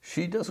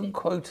 she doesn't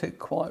quote it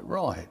quite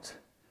right.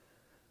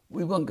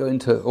 We won't go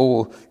into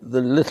all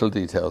the little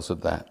details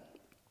of that.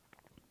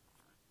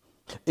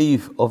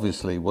 Eve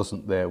obviously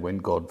wasn't there when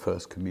God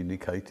first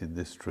communicated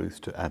this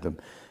truth to Adam.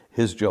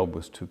 His job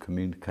was to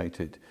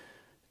communicate it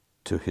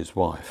to his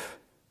wife.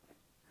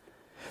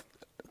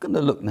 I'm going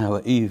to look now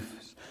at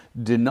Eve's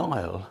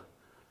denial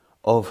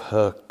of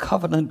her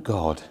covenant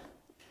God.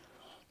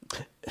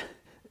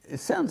 It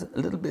sounds a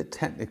little bit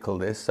technical,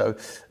 this, so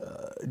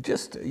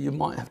just you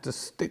might have to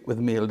stick with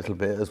me a little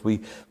bit as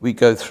we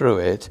go through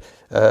it.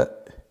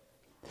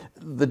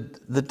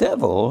 The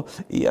devil,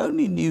 he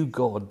only knew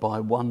God by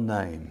one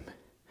name.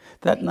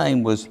 That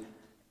name was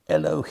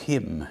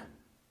Elohim.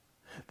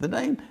 The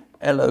name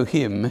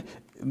Elohim,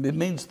 it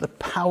means the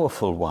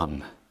powerful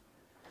one.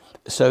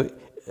 So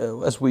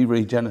as we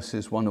read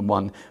Genesis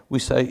 1:1, we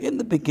say, in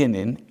the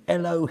beginning,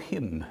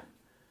 Elohim.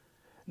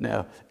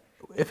 Now,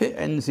 if it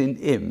ends in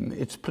im,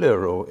 it's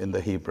plural in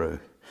the Hebrew.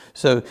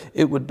 So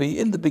it would be,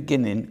 in the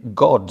beginning,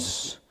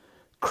 God's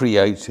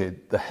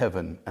created the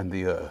heaven and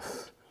the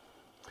earth.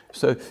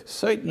 So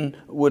Satan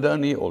would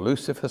only, or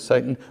Lucifer,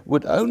 Satan,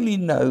 would only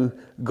know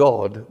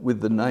God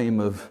with the name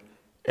of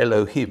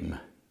Elohim,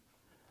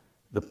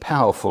 the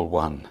powerful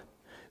one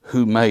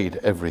who made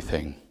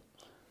everything.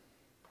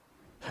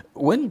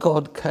 When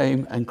God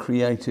came and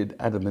created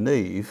Adam and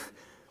Eve,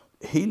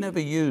 he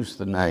never used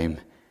the name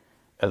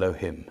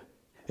Elohim.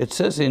 It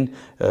says in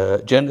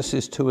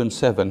Genesis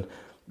 2:7,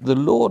 "The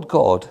Lord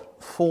God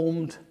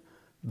formed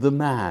the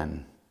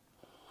man."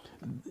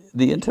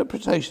 The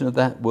interpretation of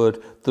that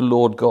word, the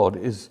Lord God,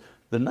 is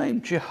the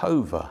name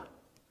Jehovah.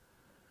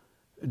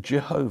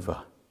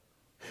 Jehovah.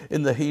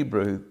 In the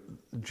Hebrew,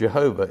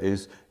 Jehovah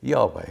is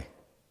Yahweh.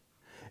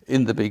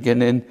 In the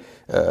beginning,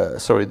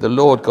 the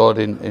Lord God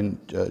in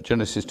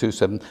Genesis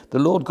 2:7, the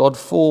Lord God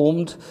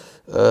formed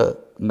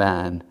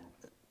man.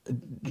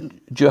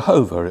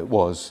 Jehovah it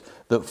was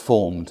that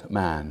formed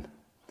man.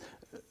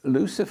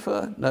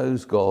 Lucifer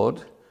knows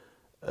God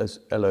as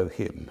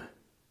Elohim.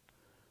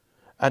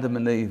 Adam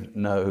and Eve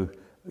know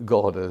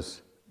God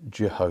as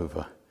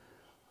Jehovah.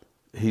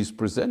 He's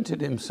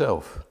presented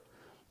himself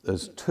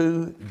as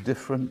two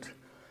different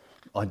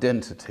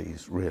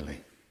identities,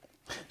 really.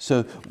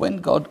 So when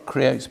God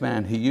creates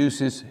man, he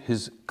uses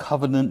his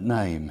covenant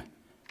name.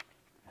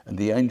 And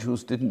the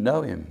angels didn't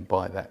know him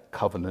by that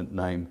covenant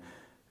name,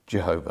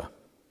 Jehovah.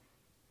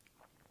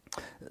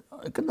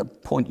 I'm going to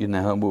point you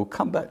now, and we'll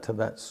come back to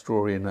that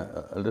story in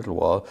a little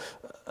while,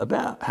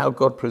 about how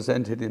God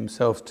presented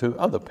himself to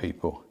other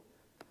people.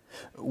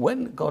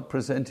 When God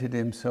presented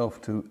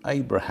himself to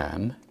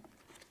Abraham,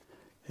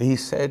 he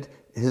said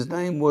his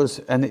name was,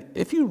 and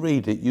if you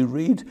read it, you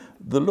read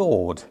the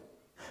Lord,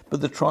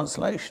 but the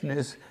translation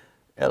is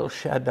El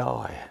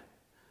Shaddai.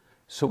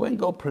 So when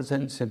God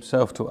presents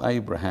himself to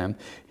Abraham,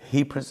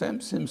 he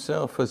presents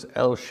himself as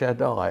El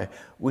Shaddai,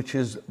 which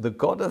is the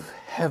God of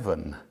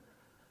heaven,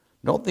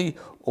 not the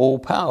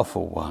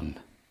all-powerful one.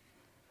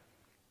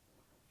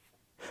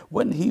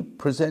 When he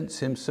presents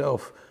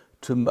himself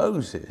to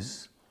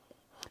Moses,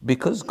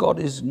 because God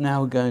is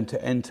now going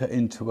to enter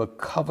into a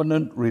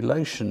covenant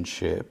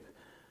relationship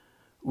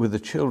with the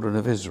children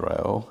of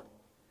Israel,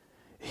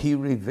 he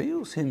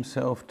reveals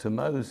himself to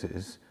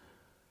Moses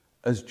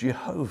as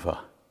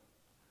Jehovah.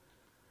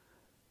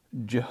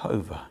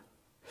 Jehovah.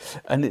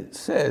 And it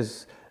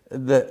says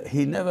that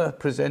he never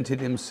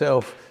presented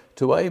himself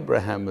to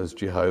Abraham as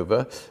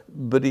Jehovah,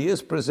 but he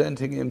is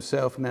presenting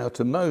himself now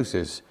to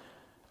Moses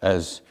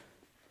as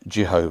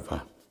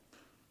Jehovah.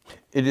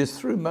 It is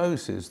through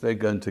Moses they're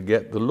going to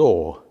get the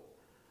law.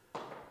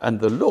 And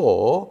the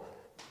law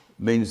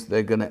means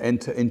they're going to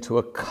enter into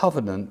a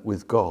covenant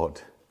with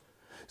God.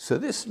 So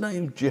this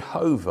name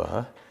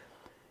Jehovah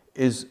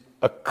is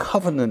a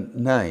covenant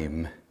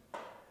name.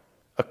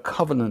 A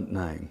covenant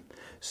name.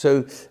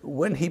 So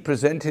when he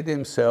presented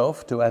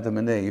himself to Adam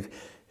and Eve,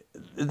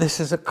 this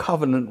is a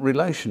covenant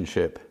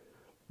relationship.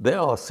 They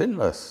are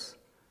sinless.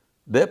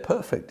 They're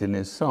perfect in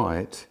his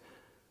sight.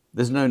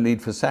 There's no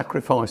need for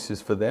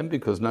sacrifices for them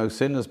because no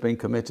sin has been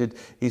committed.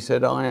 He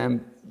said, I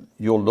am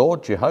your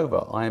Lord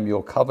Jehovah. I am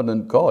your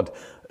covenant God.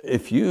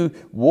 if you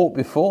walk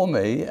before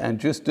me and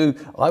just do,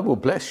 I will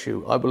bless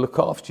you, I will look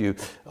after you,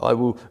 I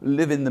will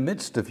live in the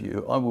midst of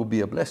you, I will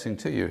be a blessing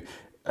to you.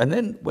 And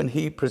then when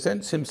he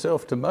presents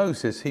himself to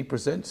Moses, he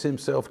presents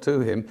himself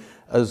to him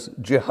as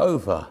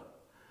Jehovah,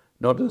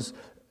 not as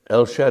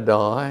El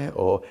Shaddai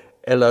or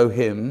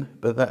Elohim,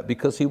 but that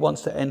because he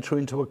wants to enter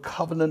into a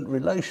covenant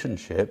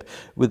relationship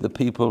with the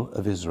people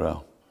of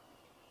Israel.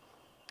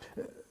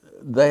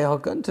 They are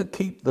going to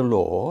keep the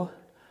law.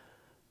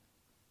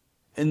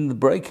 In the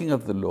breaking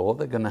of the law,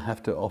 they're going to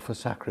have to offer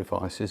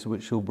sacrifices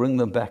which will bring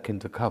them back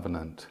into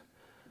covenant.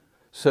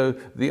 So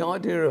the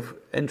idea of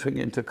entering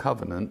into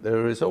covenant,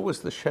 there is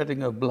always the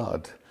shedding of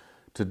blood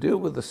to deal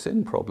with the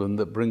sin problem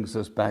that brings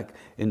us back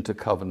into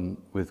covenant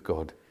with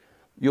God.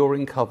 You're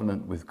in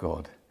covenant with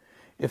God.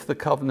 If the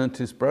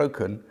covenant is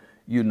broken,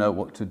 you know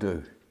what to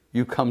do.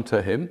 You come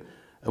to him,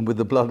 and with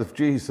the blood of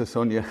Jesus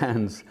on your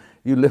hands,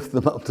 you lift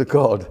them up to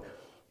God.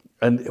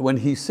 And when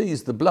he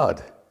sees the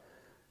blood,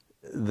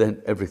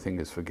 then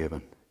everything is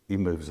forgiven. He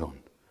moves on.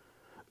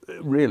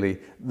 Really,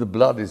 the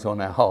blood is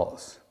on our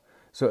hearts.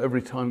 So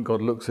every time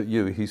God looks at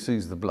you, he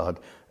sees the blood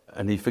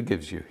and he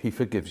forgives you, he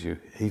forgives you,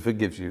 he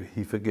forgives you,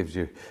 he forgives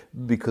you,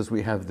 because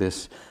we have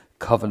this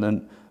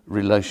covenant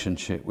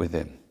relationship with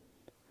him.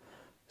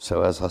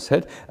 So as I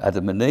said,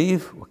 Adam and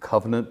Eve were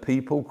covenant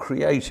people,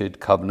 created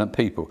covenant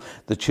people.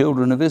 The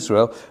children of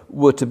Israel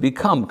were to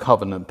become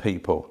covenant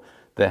people.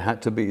 There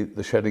had to be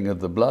the shedding of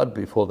the blood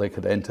before they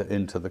could enter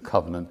into the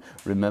covenant.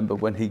 Remember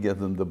when he gave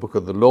them the book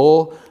of the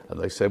law,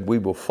 and they said, we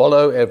will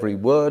follow every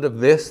word of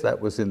this. That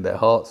was in their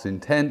heart's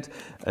intent.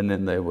 And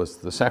then there was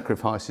the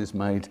sacrifices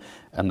made,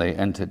 and they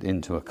entered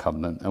into a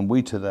covenant. And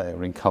we today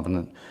are in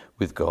covenant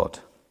with God.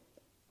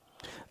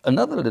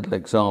 Another little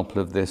example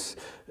of this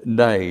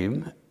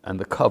name and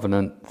the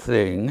covenant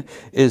thing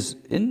is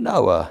in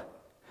Noah.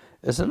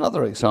 There's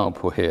another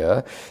example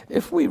here.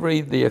 If we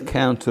read the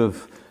account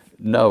of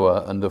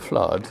Noah and the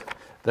flood,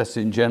 that's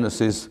in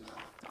Genesis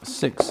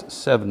 6,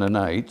 7 and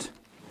 8,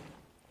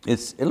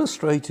 it's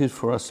illustrated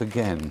for us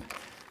again.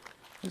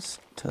 Let's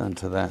turn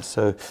to that.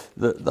 So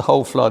the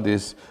whole flood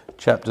is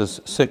chapters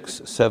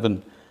 6,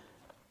 7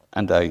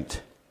 and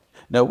 8.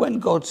 Now when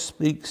God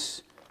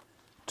speaks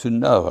to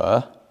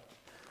Noah,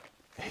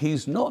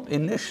 he's not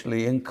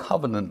initially in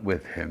covenant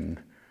with him.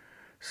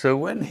 So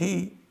when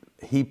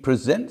he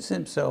presents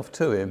himself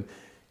to him,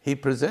 he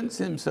presents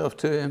himself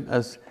to him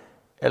as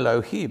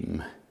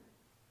Elohim.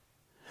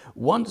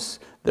 Once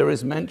there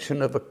is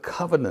mention of a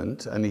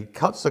covenant, and he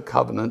cuts a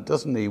covenant,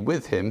 doesn't he,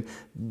 with him,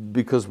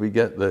 because we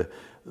get the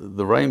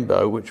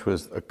rainbow, which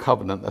was a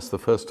covenant. That's the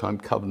first time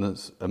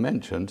covenants are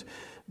mentioned.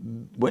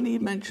 When he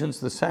mentions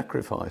the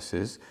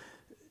sacrifices,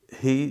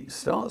 he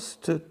starts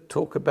to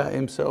talk about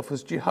himself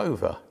as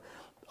Jehovah.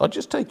 I'll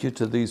just take you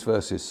to these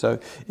verses. So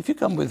if you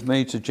come with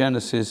me to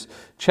Genesis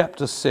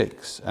chapter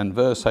 6 and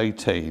verse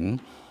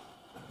 18,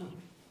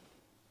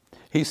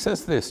 he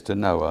says this to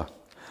Noah,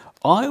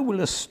 I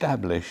will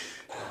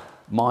establish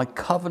my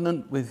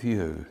covenant with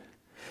you.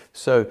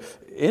 So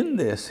in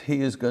this,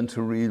 he is going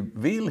to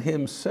reveal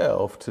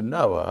himself to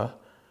Noah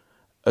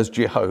as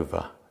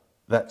Jehovah.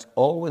 That's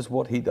always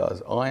what he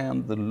does. I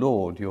am the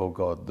Lord your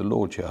God, the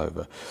Lord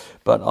Jehovah.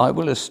 But I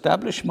will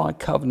establish my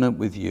covenant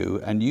with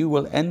you, and you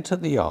will enter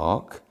the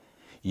ark,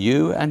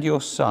 you and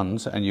your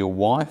sons and your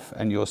wife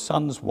and your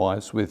sons'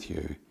 wives with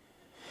you.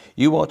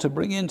 You are to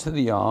bring into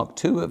the ark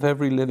 2 of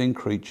every living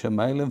creature,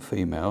 male and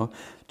female,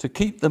 to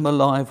keep them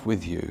alive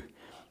with you.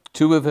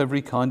 2 of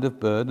every kind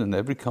of bird and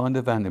every kind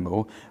of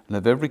animal and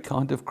of every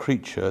kind of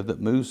creature that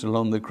moves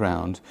along the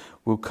ground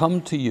will come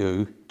to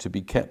you to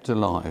be kept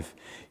alive.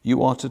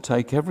 You are to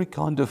take every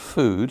kind of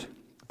food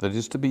that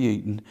is to be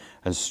eaten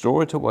and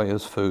store it away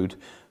as food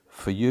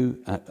for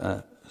you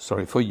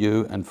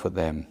and for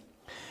them.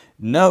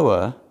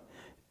 Noah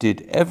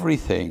did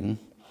everything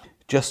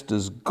just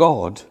as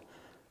God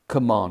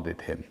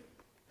commanded him.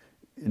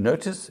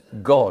 Notice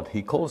God,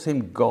 he calls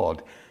him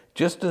God.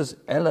 Just as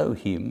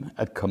Elohim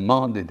had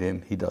commanded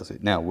him, he does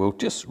it. Now, we'll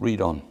just read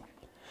on.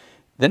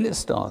 Then it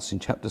starts in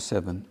chapter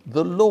 7,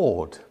 the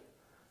Lord.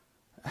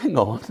 Hang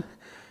on.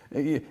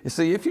 You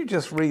see, if you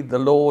just read the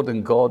Lord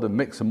and God and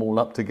mix them all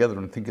up together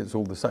and think it's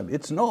all the same,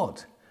 it's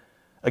not.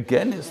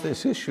 Again, it's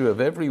this issue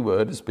of every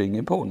word as being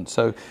important.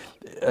 So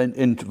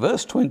in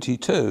verse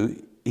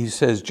 22, he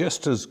says,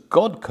 just as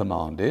God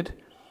commanded.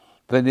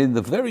 Then in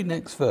the very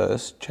next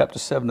verse, chapter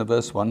 7 of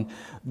verse 1,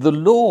 the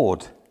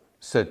Lord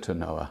said to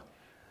Noah.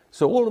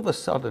 So all of a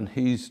sudden,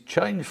 he's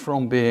changed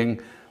from being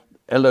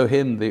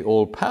Elohim, the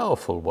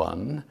all-powerful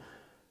one,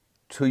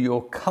 to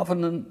your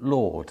covenant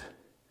Lord.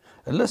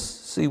 And let's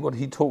see what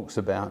he talks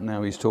about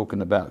now. He's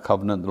talking about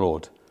covenant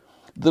Lord.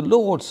 The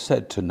Lord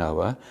said to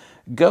Noah,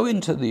 go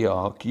into the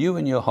ark, you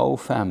and your whole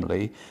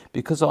family,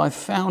 because I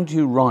found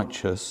you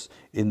righteous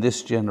in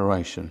this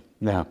generation.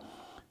 Now,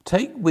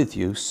 take with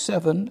you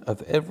 7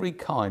 of every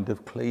kind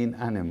of clean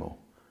animal.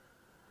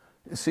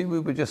 See,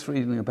 we were just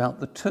reading about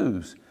the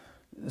 2s.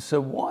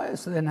 So why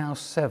is there now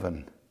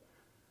 7?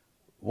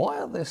 Why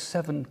are there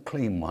 7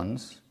 clean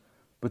ones,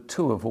 but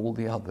 2 of all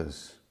the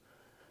others?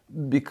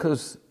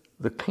 Because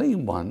the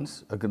clean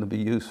ones are going to be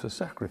used for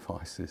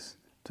sacrifices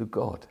to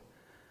God.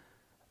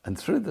 And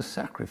through the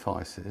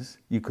sacrifices,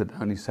 you could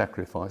only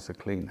sacrifice a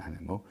clean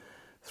animal.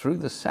 Through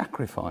the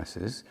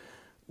sacrifices,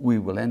 we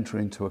will enter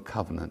into a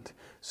covenant.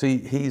 See,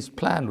 his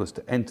plan was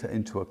to enter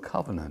into a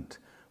covenant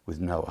with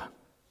Noah.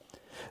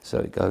 So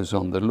it goes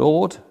on, the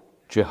Lord,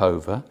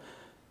 Jehovah,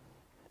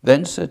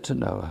 then said to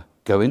Noah,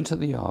 go into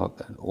the ark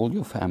and all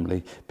your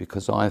family,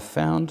 because I have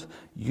found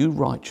you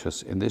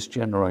righteous in this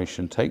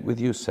generation. Take with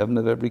you 7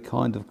 of every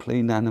kind of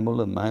clean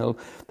animal, a male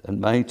and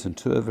mate, and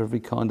 2 of every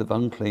kind of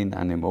unclean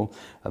animal,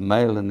 a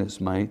male and its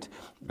mate,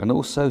 and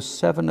also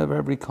 7 of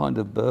every kind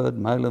of bird,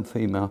 male and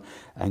female,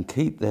 and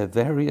keep their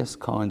various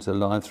kinds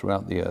alive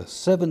throughout the earth.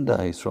 7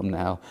 days from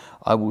now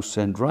I will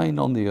send rain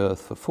on the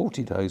earth for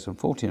 40 days and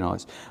 40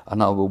 nights,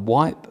 and I will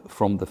wipe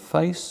from the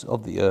face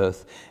of the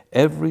earth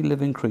every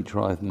living creature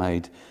I have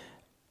made.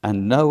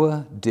 And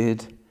Noah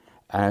did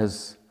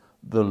as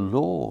the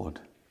Lord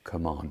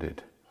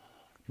commanded,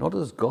 not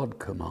as God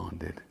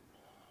commanded.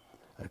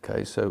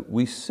 Okay, so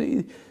we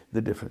see the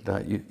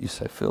different, you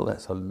say, Phil,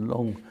 that's a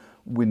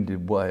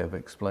long-winded way of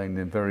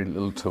explaining very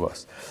little to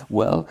us.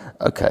 Well,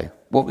 okay,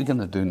 what we're going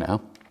to do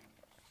now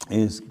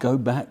is go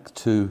back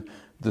to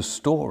the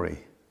story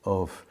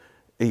of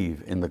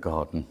Eve in the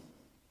garden.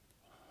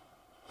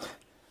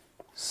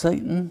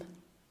 Satan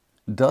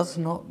does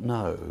not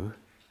know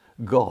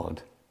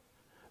God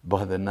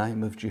by the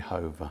name of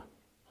Jehovah.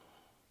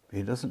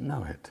 He doesn't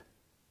know it.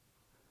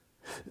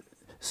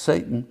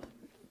 Satan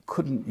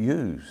couldn't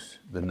use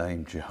the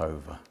name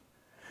Jehovah.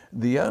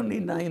 The only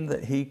name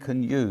that he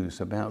can use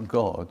about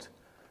God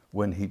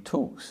when he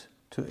talks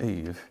to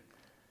Eve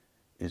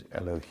is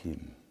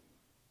Elohim.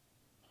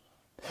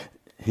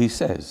 He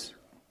says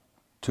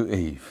to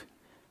Eve,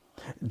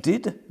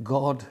 did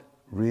God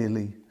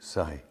really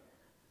say?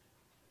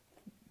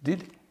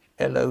 Did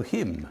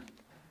Elohim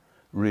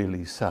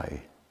really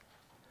say?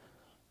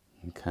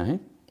 Okay,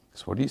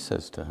 that's what he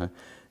says to her.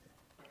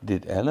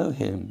 Did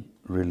Elohim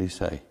really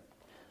say?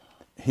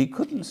 He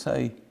couldn't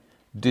say,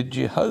 did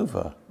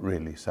Jehovah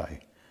really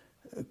say?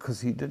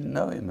 Because he didn't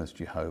know him as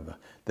Jehovah.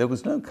 There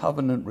was no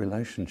covenant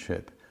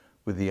relationship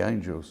with the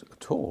angels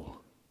at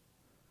all.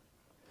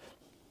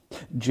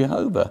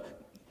 Jehovah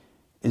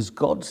is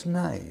God's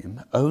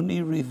name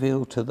only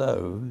revealed to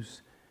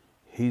those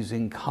he's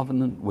in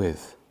covenant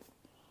with.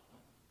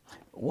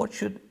 What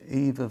should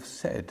Eve have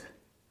said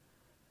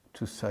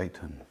to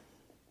Satan?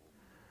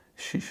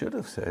 She should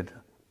have said,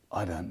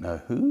 I don't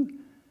know who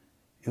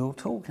you're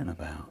talking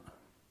about.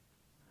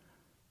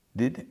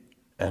 Did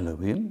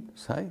Elohim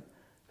say?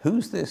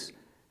 Who's this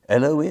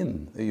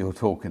Elohim that you're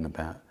talking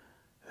about?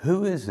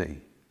 Who is he?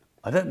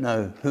 I don't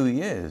know who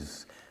he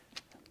is.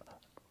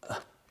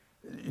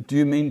 Do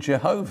you mean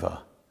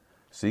Jehovah?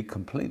 See,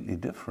 completely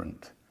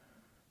different.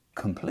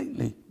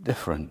 Completely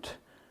different.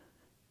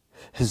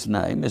 His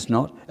name is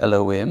not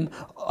Elohim.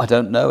 I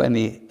don't know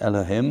any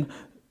Elohim.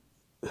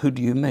 Who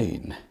do you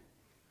mean?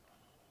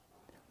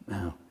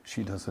 Now,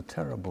 she does a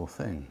terrible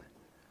thing.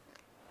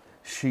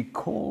 She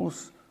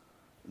calls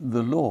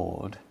the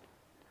Lord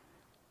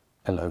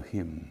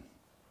Elohim.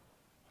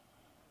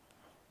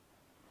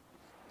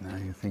 Now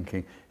you're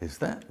thinking, is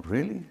that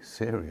really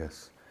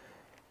serious?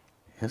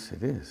 Yes,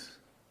 it is.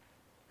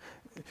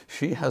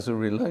 She has a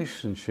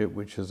relationship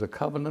which is a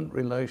covenant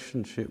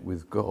relationship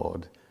with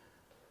God.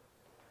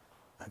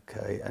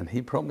 Okay, and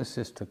he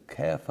promises to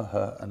care for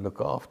her and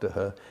look after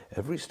her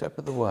every step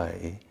of the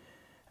way.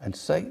 And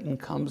Satan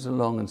comes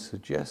along and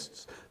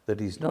suggests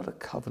that he's not a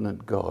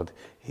covenant God.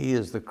 He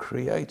is the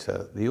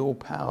creator, the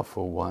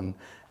all-powerful one,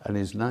 and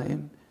his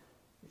name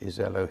is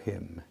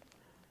Elohim.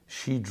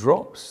 She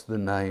drops the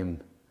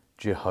name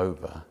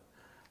Jehovah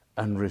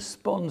and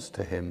responds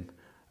to him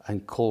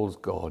and calls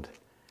God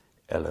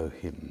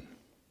Elohim.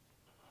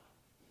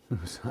 You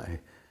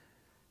say,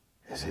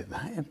 is it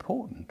that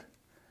important?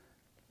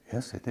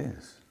 Yes, it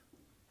is.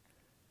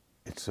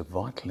 It's of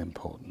vital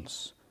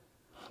importance.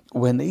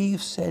 When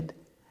Eve said,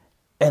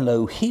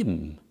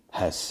 Elohim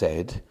has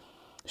said,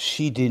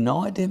 she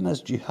denied him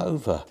as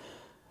Jehovah.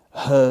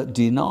 Her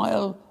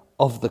denial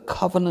of the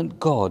covenant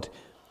God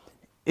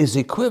is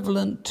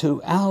equivalent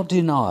to our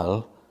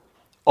denial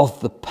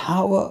of the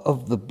power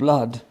of the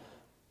blood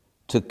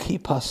to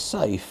keep us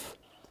safe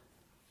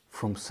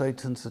from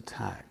Satan's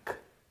attack.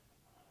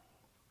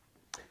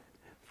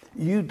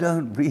 You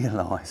don't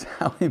realize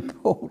how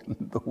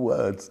important the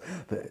words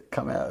that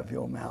come out of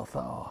your mouth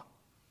are.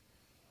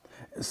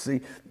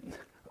 See,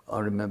 I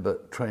remember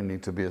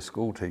training to be a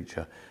school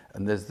teacher,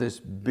 and there's this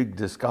big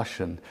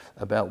discussion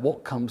about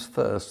what comes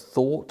first,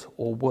 thought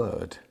or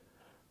word?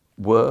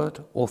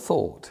 Word or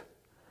thought?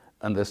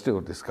 And they're still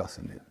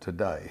discussing it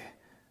today.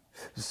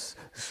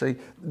 See,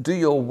 do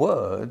your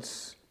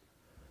words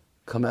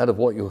come out of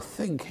what you're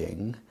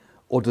thinking,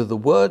 or do the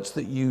words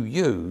that you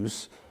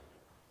use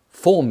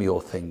form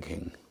your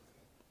thinking?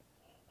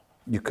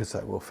 You could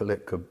say, well, Phil,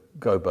 it could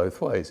go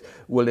both ways.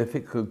 Well, if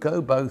it could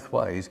go both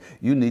ways,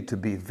 you need to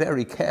be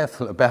very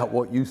careful about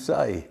what you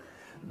say,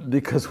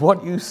 because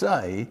what you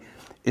say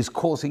is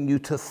causing you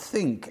to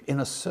think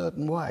in a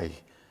certain way.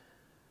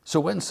 So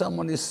when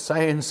someone is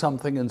saying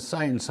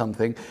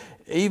something,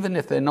 even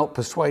if they're not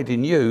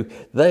persuading you,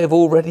 they have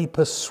already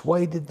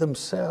persuaded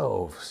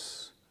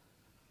themselves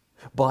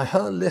by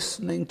her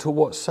listening to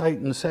what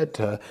Satan said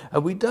to her.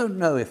 And we don't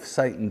know if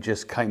Satan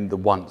just came the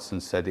once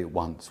and said it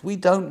once. We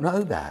don't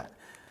know that.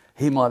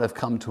 He might have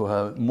come to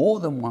her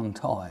more than one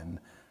time.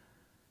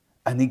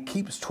 And he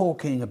keeps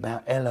talking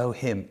about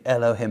Elohim,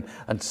 Elohim.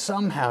 And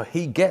somehow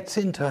he gets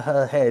into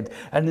her head.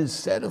 And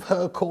instead of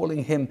her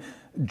calling him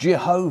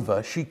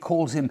Jehovah, she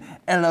calls him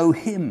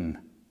Elohim.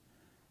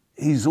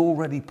 He's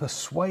already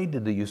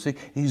persuaded her, you see.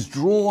 He's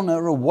drawn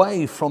her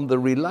away from the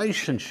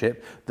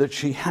relationship that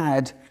she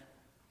had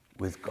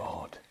with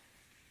God.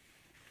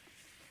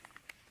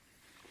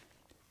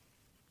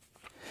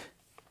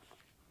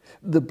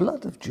 The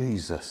blood of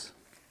Jesus,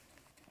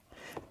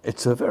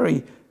 it's a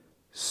very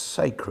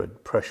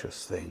sacred,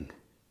 precious thing.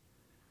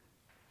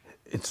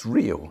 It's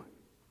real.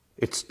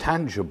 It's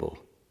tangible.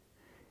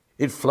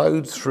 It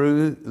flowed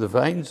through the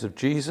veins of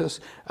Jesus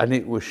and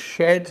it was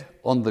shed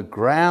on the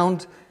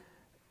ground.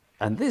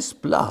 And this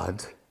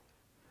blood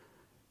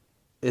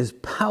is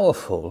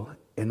powerful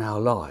in our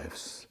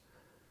lives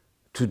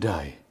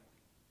today.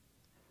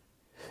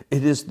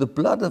 It is the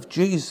blood of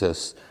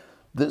Jesus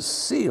that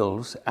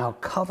seals our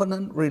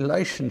covenant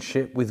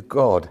relationship with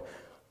God.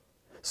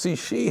 See,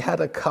 she had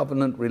a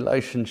covenant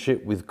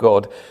relationship with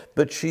God,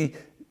 but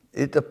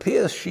it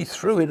appears she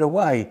threw it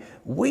away.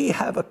 We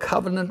have a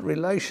covenant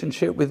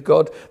relationship with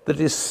God that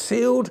is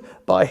sealed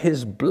by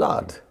his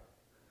blood.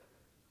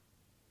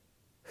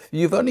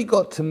 You've only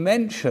got to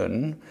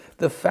mention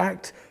the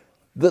fact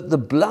that the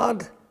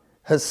blood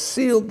has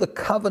sealed the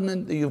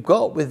covenant that you've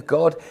got with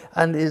God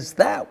and is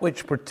that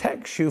which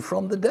protects you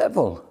from the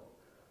devil.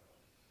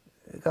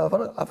 Have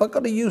I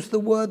got to use the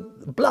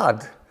word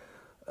blood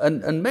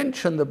and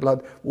mention the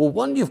blood? Well,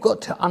 one, you've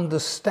got to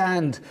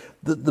understand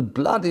that the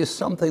blood is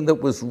something that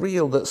was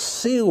real, that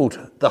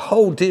sealed the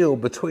whole deal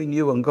between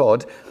you and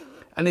God.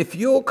 And if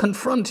you're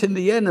confronting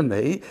the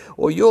enemy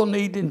or you're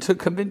needing to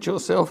convince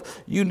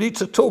yourself, you need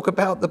to talk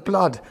about the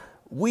blood.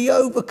 We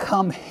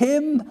overcome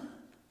him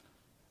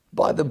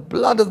by the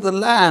blood of the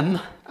Lamb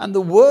and the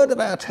word of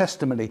our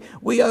testimony.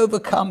 We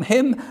overcome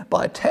him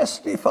by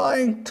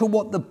testifying to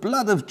what the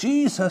blood of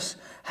Jesus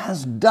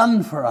has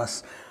done for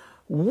us.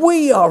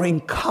 We are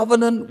in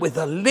covenant with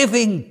a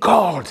living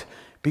God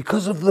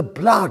because of the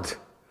blood.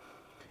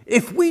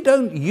 If we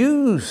don't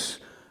use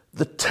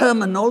the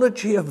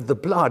terminology of the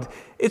blood,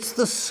 it's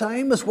the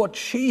same as what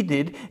she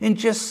did in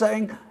just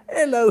saying,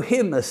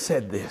 Elohim has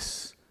said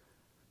this.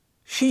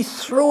 She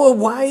threw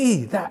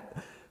away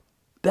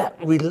that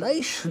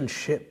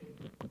relationship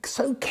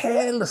so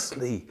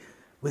carelessly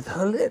with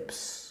her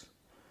lips.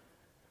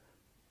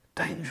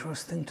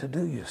 Dangerous thing to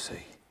do, you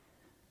see.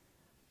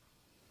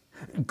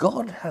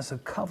 God has a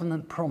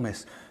covenant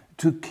promise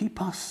to keep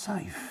us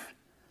safe.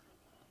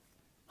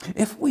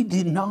 If we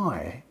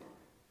deny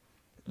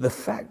the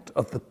fact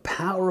of the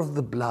power of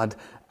the blood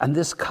and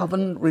this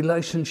covenant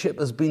relationship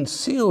has been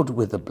sealed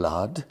with the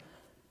blood,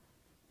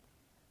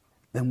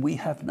 then we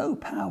have no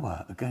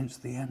power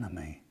against the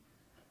enemy.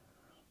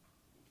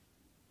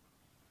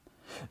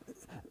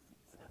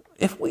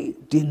 If we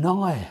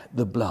deny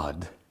the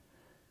blood,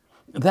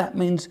 that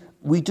means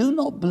we do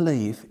not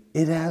believe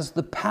it has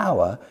the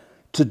power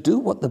to do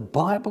what the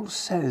Bible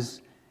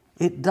says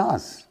it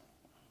does.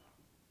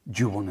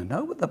 Do you want to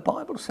know what the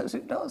Bible says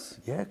it does?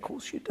 Yeah, of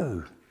course you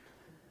do.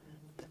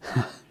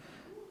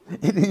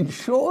 It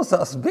ensures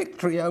us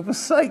victory over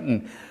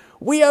Satan.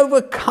 We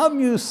overcome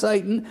you,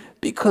 Satan,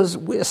 because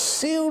we're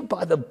sealed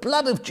by the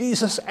blood of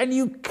Jesus and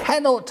you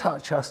cannot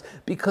touch us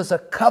because a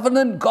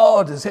covenant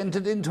God has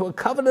entered into a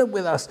covenant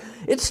with us.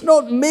 It's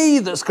not me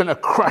that's going to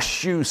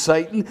crush you,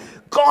 Satan.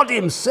 God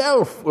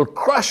himself will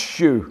crush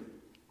you.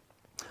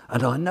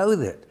 And I know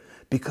that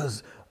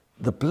because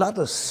the blood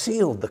has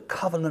sealed the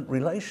covenant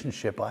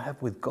relationship I have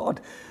with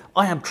God.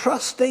 I am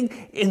trusting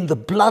in the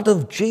blood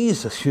of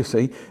Jesus, you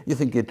see. You're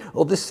thinking,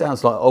 oh, this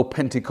sounds like old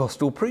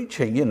Pentecostal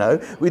preaching, you know.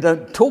 We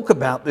don't talk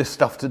about this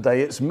stuff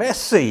today. It's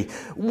messy.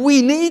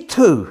 We need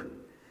to.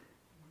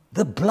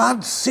 The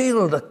blood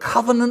sealed a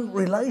covenant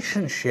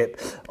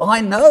relationship.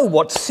 I know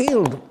what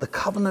sealed the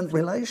covenant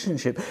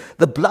relationship.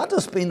 The blood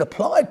has been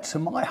applied to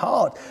my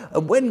heart.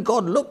 And when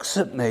God looks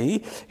at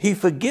me, he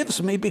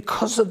forgives me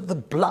because of the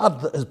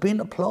blood that has been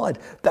applied.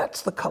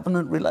 That's the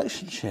covenant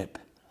relationship.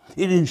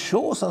 It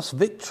ensures us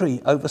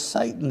victory over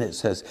Satan, it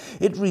says.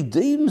 It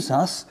redeems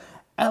us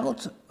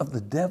out of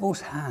the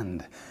devil's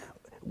hand.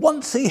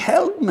 Once he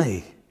held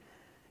me.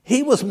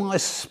 He was my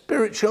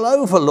spiritual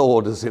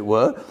overlord, as it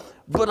were.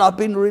 But I've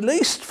been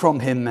released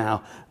from him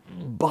now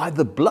by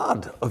the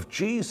blood of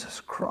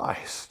Jesus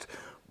Christ.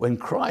 When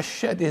Christ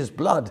shed his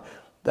blood,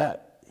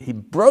 that he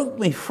broke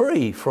me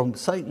free from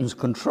Satan's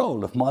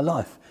control of my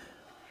life.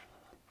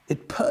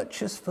 It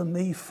purchased for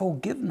me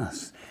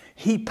forgiveness.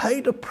 He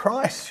paid a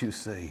price, you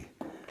see.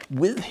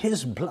 With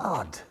his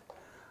blood,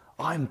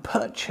 I'm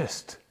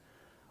purchased.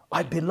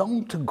 I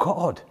belong to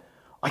God.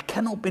 I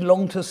cannot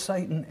belong to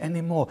Satan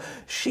anymore.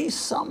 She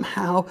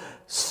somehow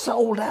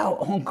sold out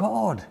on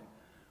God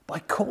by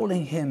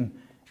calling him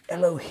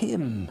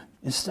Elohim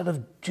instead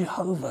of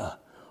Jehovah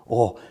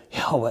or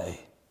Yahweh.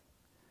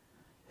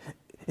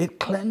 It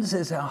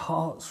cleanses our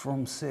hearts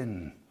from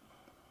sin.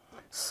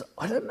 So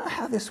I don't know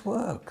how this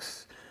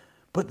works,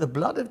 but the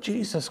blood of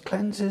Jesus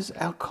cleanses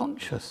our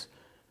conscience.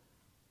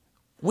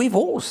 We've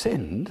all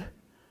sinned,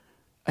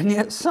 and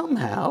yet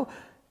somehow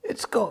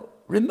it's got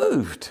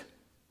removed.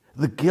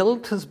 The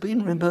guilt has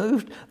been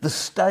removed. The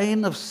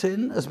stain of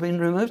sin has been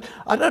removed.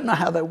 I don't know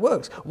how that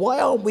works. Why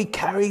aren't we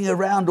carrying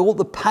around all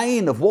the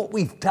pain of what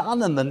we've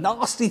done and the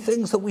nasty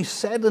things that we've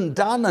said and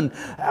done and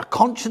our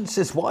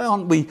consciences? Why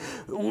aren't we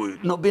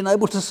not being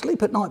able to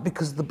sleep at night?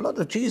 Because the blood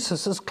of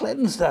Jesus has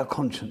cleansed our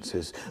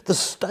consciences. The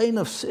stain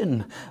of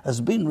sin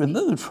has been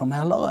removed from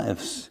our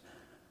lives,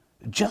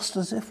 just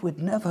as if we'd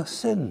never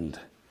sinned.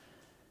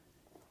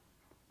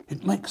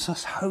 It makes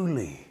us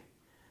holy.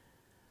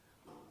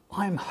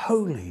 I'm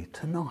holy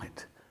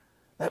tonight.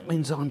 That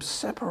means I'm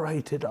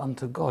separated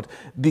unto God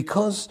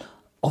because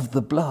of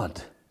the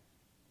blood.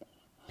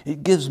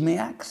 It gives me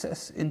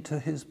access into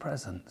his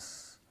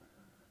presence.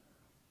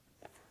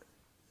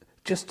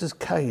 Just as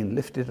Cain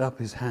lifted up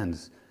his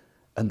hands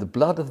and the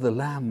blood of the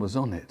Lamb was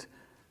on it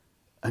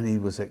and he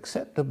was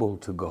acceptable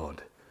to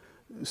God,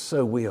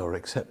 so we are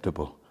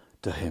acceptable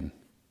to him.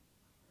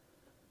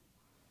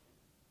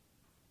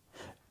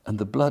 And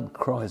the blood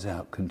cries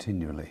out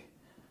continually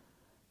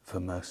for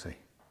mercy.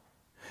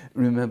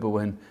 Remember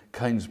when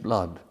Cain's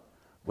blood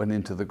went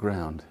into the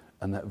ground,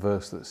 and that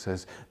verse that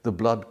says, the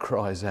blood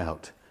cries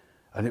out,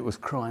 and it was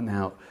crying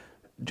out,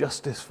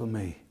 justice for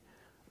me,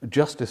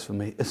 justice for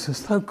me. It's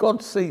as though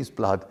God sees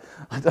blood.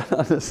 I don't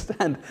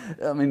understand.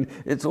 I mean,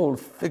 it's all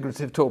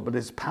figurative talk, but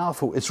it's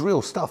powerful. It's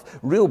real stuff.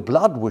 Real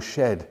blood was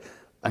shed,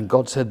 and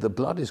God said, the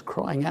blood is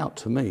crying out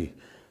to me.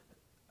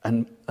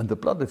 And the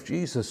blood of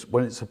Jesus,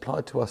 when it's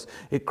applied to us,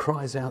 it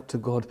cries out to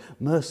God,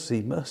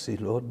 mercy, mercy,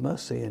 Lord,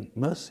 mercy and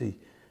mercy.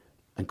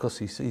 And because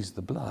he sees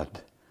the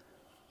blood.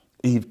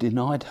 Eve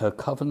denied her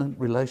covenant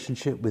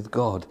relationship with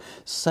God.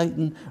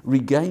 Satan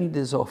regained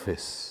his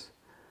office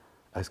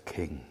as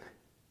king.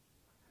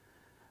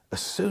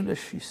 As soon as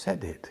she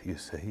said it, you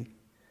see.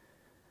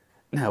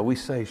 Now, we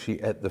say she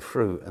ate the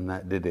fruit and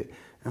that did it.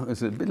 Now, it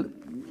was a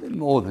bit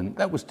more than,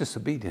 that was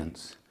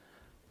disobedience.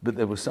 But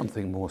there was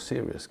something more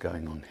serious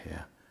going on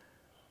here.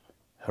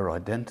 Her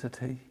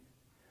identity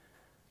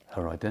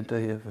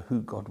of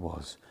who God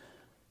was,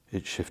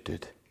 it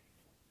shifted.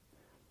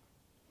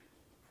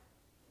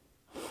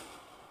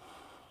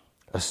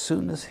 As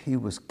soon as he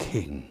was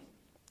king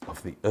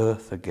of the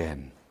earth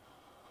again,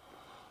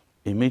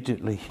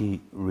 immediately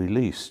he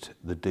released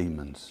the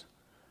demons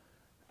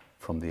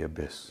from the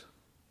abyss.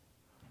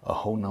 A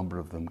whole number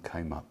of them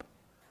came up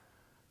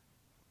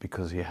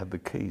because he had the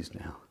keys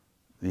now,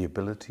 the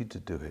ability to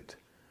do it.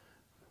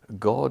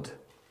 God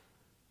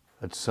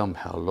had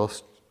somehow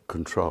lost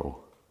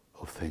control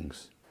of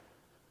things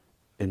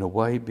in a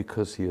way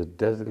because he had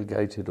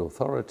delegated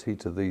authority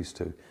to these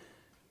two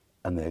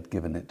and they had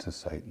given it to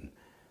Satan.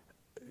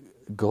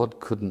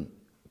 God couldn't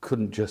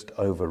just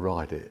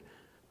override it,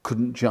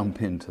 couldn't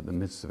jump into the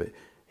midst of it.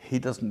 He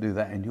doesn't do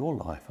that in your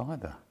life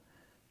either.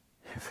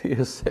 If he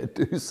has said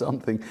do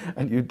something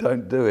and you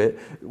don't do it,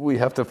 we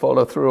have to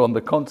follow through on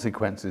the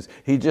consequences.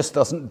 He just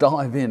doesn't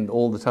dive in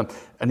all the time,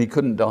 and he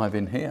couldn't dive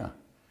in here.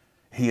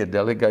 He had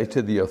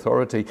delegated the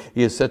authority.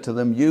 He has said to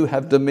them, you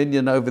have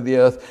dominion over the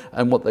earth.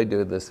 And what they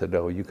do, they said,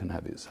 oh, you can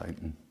have it,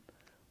 Satan.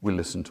 We'll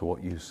listen to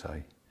what you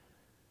say.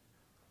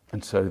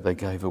 And so they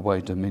gave away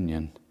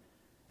dominion.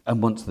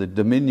 And once the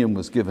dominion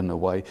was given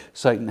away,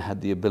 Satan had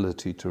the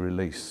ability to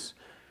release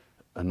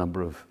a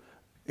number of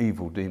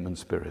evil demon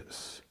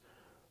spirits.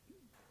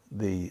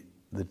 The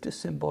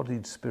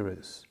disembodied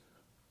spirits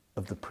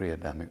of the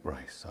pre-Adamic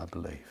race, I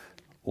believe.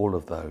 All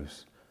of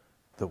those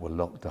that were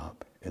locked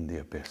up in the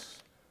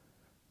abyss.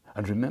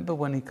 And remember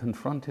when he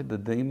confronted the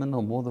demon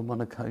on more than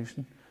one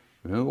occasion?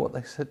 Remember what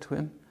they said to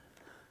him?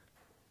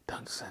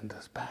 Don't send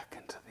us back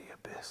into the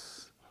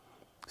abyss.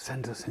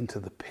 Send us into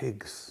the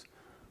pigs,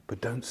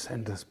 but don't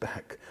send us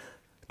back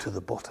to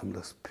the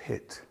bottomless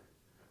pit.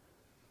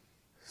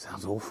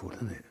 Sounds awful,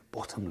 doesn't it?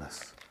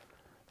 Bottomless.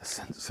 A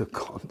sense of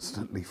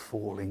constantly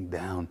falling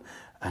down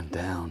and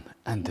down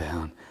and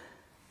down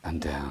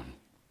and down.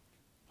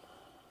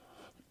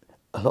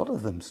 A lot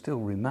of them still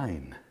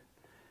remain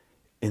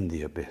in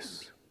the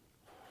abyss.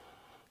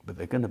 But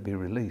they're going to be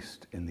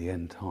released in the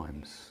end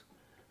times.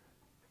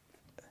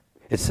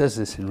 It says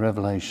this in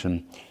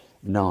Revelation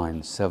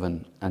 9,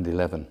 7 and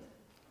 11.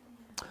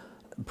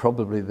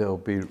 Probably they'll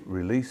be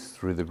released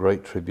through the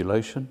Great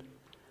Tribulation.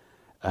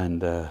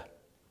 And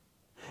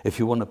if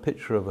you want a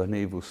picture of an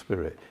evil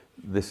spirit,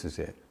 this is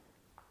it.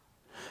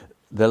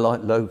 They're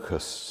like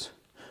locusts.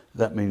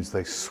 That means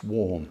they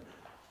swarm.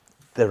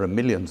 There are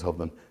millions of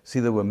them.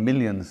 See, there were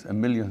millions and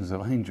millions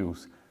of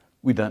angels.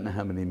 We don't know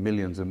how many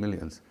millions and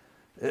millions.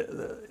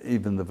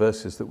 Even the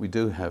verses that we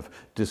do have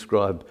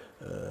describe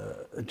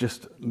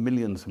just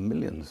millions and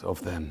millions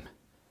of them.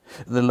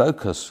 The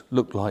locusts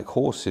looked like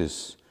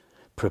horses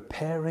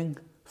preparing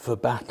for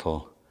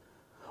battle.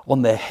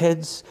 On their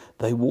heads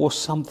they wore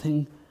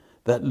something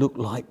that looked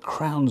like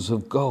crowns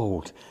of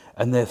gold,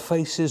 and their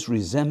faces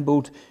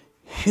resembled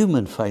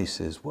human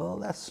faces. Well,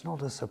 that's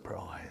not a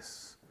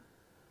surprise.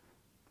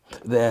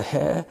 Their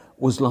hair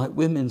was like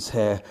women's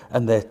hair,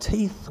 and their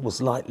teeth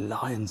was like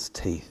lions'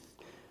 teeth.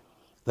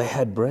 They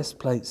had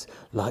breastplates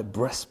like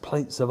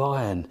breastplates of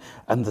iron,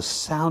 and the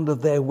sound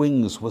of their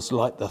wings was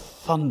like the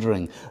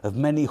thundering of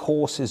many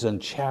horses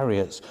and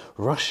chariots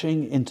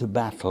rushing into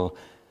battle.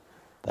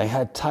 They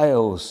had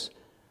tails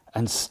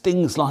and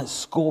stings like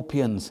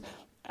scorpions,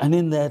 and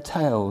in their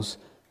tails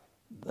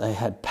they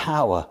had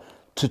power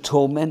to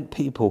torment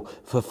people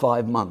for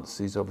 5 months.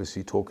 He's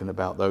obviously talking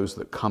about those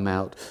that come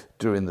out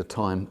during the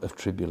time of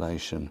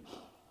tribulation.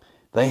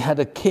 They had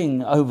a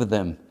king over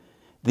them,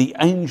 the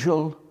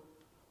angel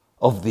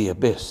of the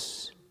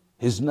abyss.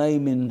 His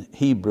name in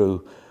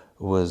Hebrew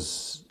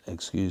was,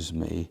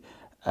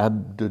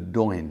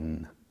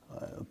 Abdodoin.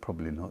 I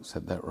probably not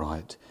said that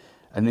right.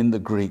 And in the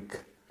Greek,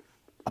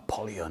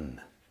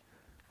 Apollyon,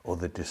 or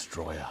the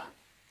destroyer.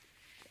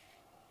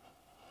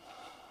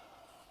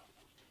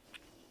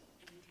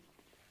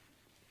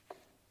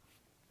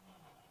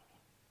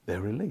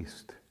 They're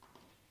released.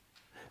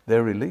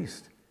 They're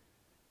released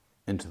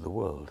into the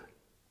world.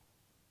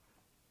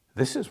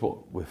 This is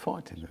what we're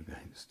fighting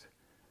against.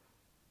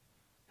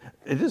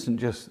 It isn't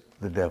just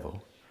the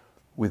devil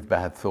with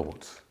bad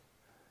thoughts.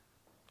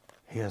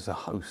 He has a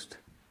host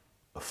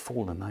of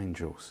fallen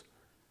angels,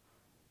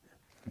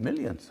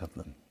 millions of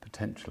them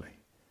potentially,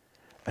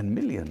 and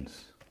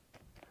millions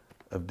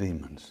of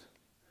demons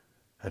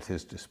at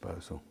his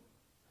disposal.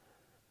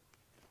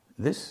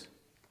 This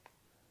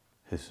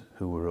is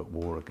who we're at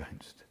war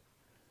against.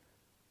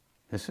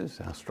 This is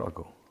our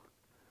struggle.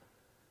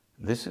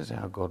 This is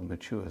how God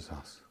matures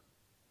us.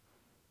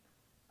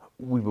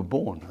 We were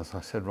born, as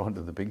I said right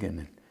at the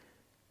beginning,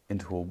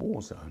 into a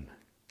war zone.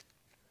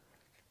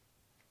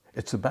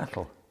 It's a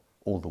battle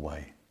all the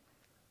way.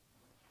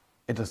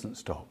 It doesn't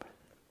stop.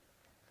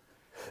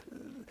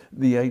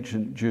 The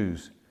ancient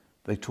Jews,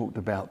 they talked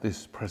about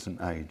this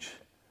present age.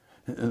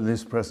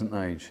 This present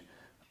age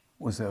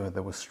was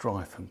there was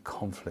strife and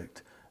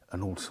conflict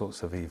and all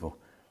sorts of evil.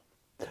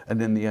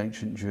 And in the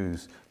ancient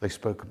Jews, they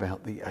spoke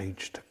about the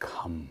age to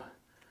come.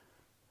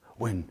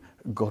 When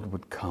God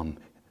would come,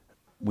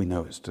 we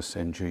know it's to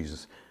send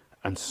Jesus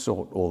and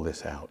sort all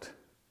this out.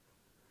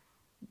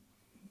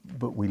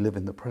 But we live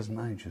in the present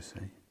age, you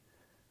see.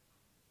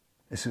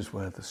 This is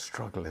where the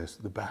struggle is,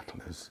 the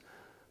battle is.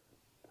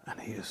 And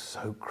he is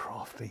so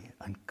crafty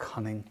and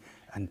cunning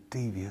and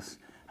devious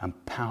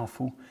and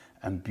powerful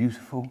and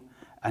beautiful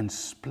and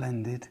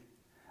splendid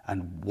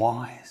and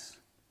wise.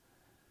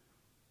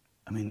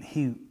 I mean,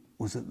 he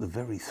was at the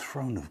very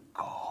throne of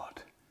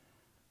God.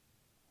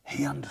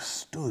 He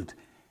understood.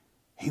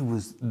 He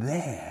was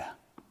there.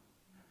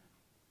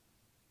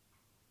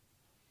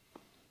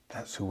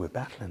 That's who we're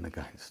battling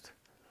against.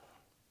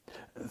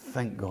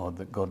 Thank God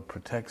that God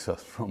protects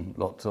us from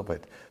lots of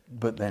it.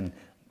 But then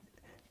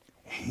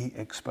he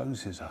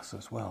exposes us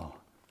as well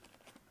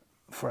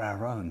for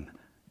our own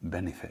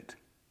benefit,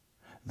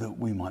 that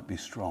we might be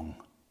strong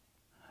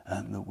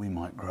and that we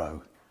might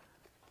grow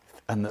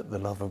and that the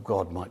love of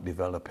God might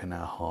develop in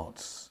our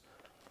hearts.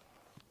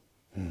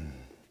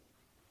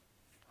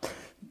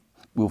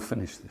 We'll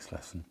finish this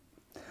lesson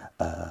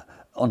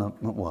on a,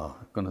 well,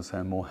 I'm going to say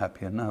a more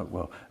happier note.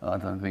 Well, I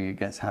don't think it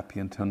gets happy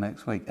until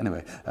next week.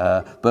 Anyway,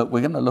 but we're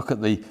going to look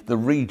at the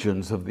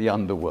regions of the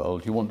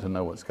underworld. You want to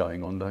know what's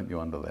going on, don't you,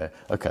 under there?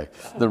 Okay,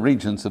 the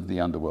regions of the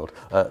underworld.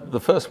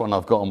 The first one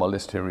I've got on my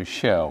list here is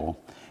Sheol.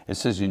 It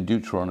says in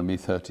Deuteronomy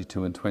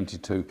 32 and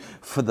 22,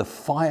 "For the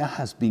fire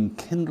has been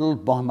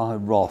kindled by my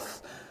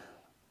wrath,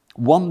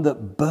 one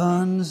that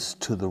burns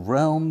to the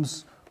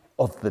realms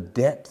of the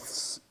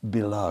depths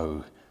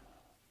below."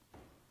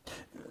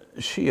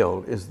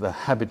 Sheol is the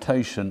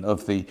habitation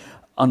of the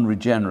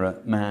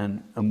unregenerate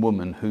man and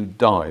woman who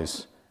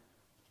dies.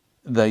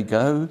 They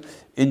go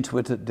into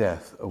it at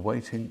death,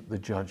 awaiting the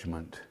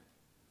judgment.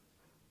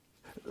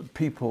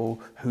 People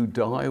who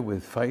die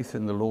with faith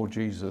in the Lord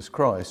Jesus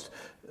Christ,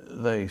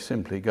 they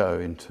simply go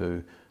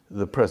into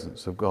the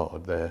presence of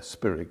God. Their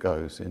spirit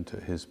goes into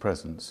his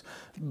presence.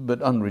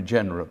 But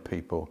unregenerate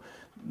people,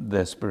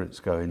 their spirits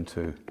go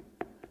into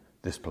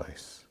this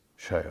place,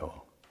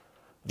 Sheol,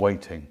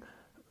 waiting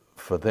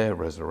for their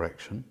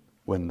resurrection,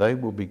 when they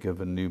will be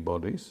given new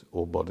bodies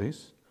or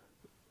bodies.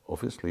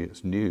 Obviously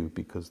it's new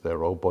because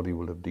their old body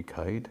will have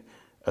decayed,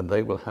 and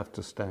they will have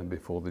to stand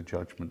before the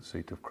judgment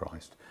seat of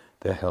Christ.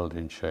 They're held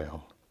in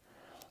Sheol.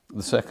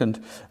 The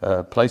second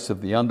place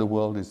of the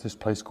underworld is this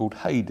place called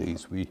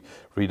Hades. We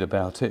read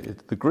about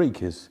it. The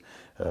Greek is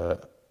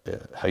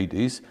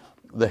Hades.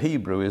 The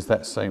Hebrew is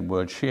that same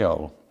word,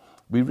 Sheol.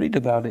 We read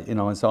about it in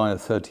Isaiah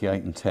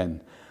 38 and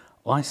 10.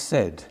 "I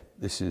said,"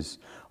 this is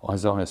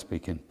Isaiah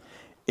speaking,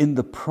 "in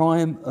the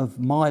prime of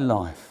my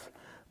life,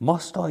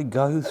 must I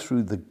go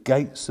through the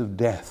gates of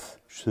death,"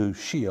 to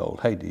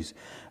Sheol, Hades,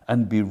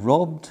 "and be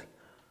robbed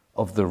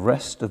of the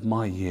rest of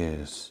my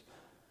years?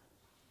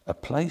 A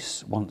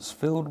place once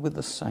filled with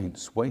the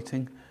saints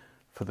waiting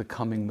for the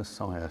coming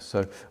Messiah."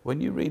 So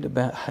when you read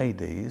about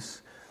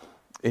Hades,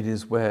 It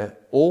is where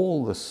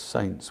all the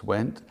saints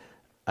went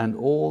and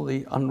all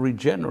the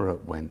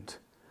unregenerate went.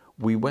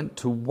 We went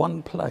to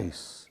one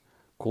place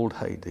called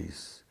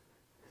Hades.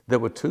 There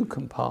were two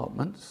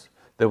compartments.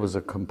 There was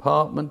a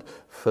compartment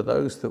for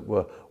those that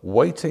were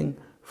waiting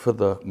for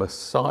the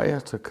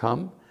Messiah to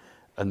come,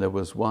 and there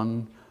was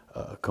one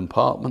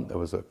compartment, there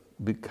was a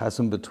big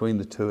chasm between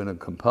the two, and a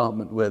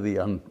compartment where the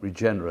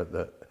unregenerate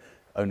that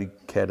only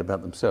cared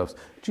about themselves.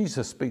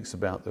 Jesus speaks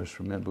about this.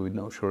 Remember, we're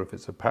not sure if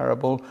it's a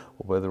parable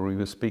or whether he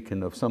was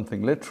speaking of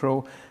something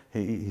literal.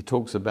 He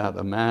talks about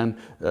a man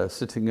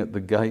sitting at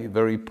the gate,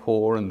 very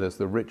poor, and there's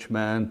the rich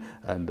man,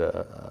 and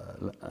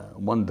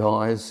one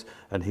dies,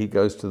 and he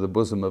goes to the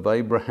bosom of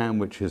Abraham,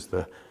 which is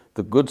the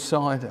good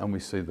side, and we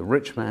see the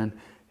rich man,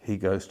 he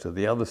goes to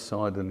the other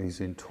side, and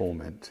he's in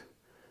torment.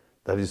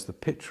 That is the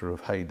picture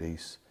of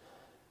Hades.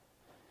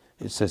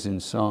 It says in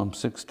Psalm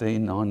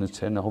 16, 9 and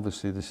 10,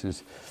 obviously this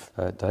is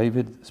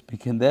David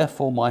speaking,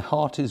 "Therefore my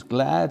heart is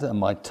glad and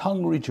my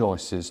tongue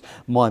rejoices.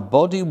 My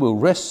body will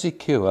rest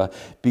secure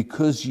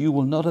because you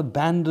will not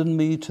abandon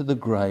me to the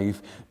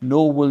grave,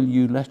 nor will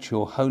you let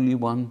your Holy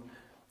One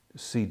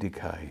see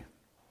decay."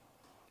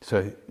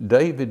 So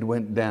David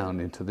went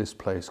down into this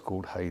place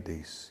called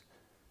Hades,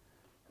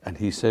 and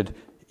he said,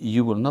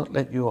 "You will not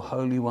let your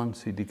Holy One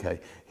see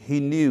decay." He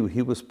knew,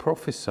 he was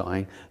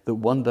prophesying that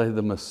one day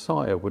the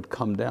Messiah would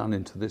come down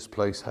into this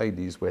place,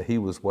 Hades, where he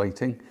was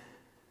waiting,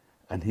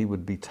 and he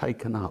would be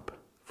taken up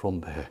from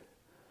there.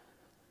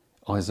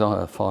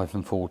 Isaiah 5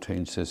 and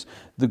 14 says,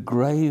 "The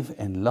grave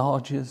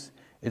enlarges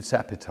its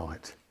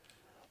appetite."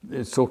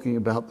 It's talking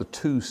about the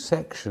two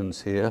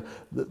sections here,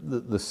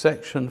 the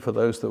section for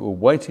those that were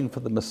waiting for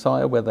the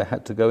Messiah where they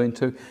had to go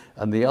into,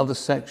 and the other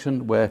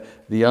section where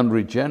the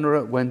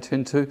unregenerate went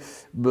into.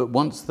 But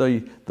once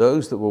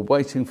those that were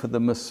waiting for the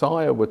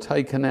Messiah were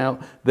taken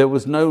out, there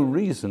was no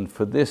reason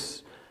for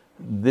this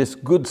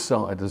good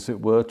side, as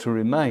it were, to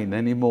remain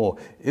anymore.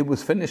 It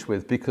was finished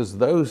with, because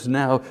those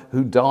now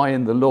who die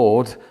in the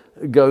Lord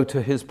go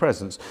to his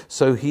presence.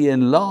 So he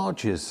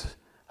enlarges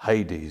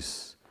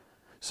Hades.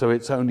 So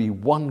it's only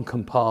one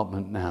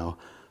compartment now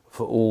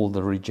for all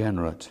the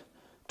regenerate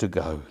to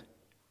go.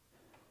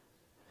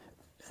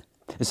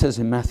 It says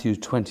in Matthew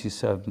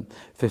 27,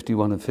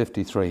 51 and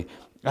 53,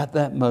 "At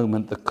that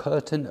moment the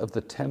curtain of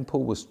the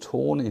temple was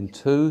torn in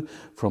two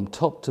from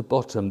top to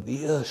bottom.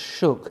 The earth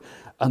shook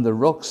and the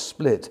rocks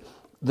split.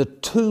 The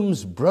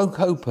tombs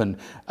broke open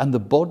and the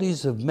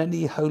bodies of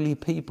many holy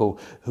people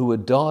who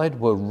had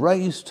died were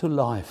raised to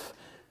life.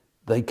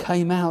 They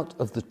came out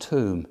of the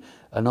tomb,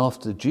 and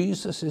after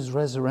Jesus'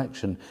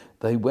 resurrection,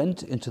 they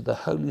went into the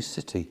holy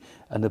city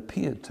and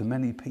appeared to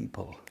many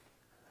people."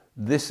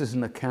 This is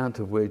an account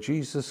of where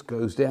Jesus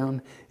goes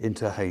down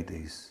into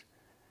Hades,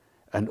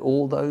 and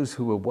all those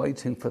who were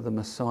waiting for the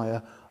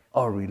Messiah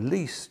are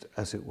released,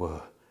 as it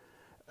were,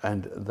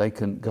 and they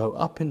can go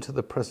up into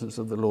the presence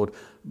of the Lord.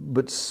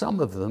 But some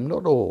of them,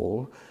 not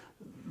all,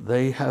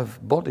 they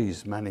have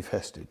bodies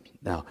manifested.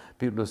 Now,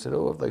 people have said,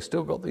 "Oh, have they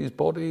still got these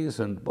bodies?"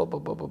 and blah, blah,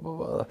 blah, blah,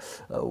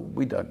 blah.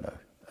 We don't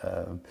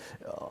know.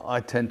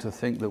 I tend to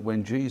think that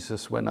when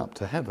Jesus went up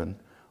to heaven,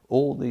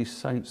 all these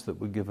saints that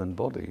were given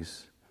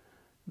bodies,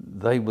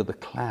 they were the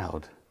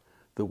cloud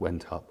that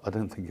went up. I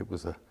don't think it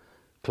was a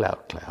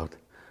cloud.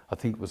 I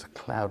think it was a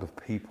cloud of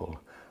people,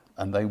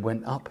 and they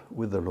went up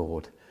with the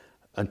Lord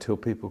until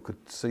people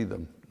could see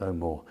them no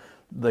more.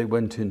 They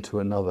went into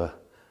another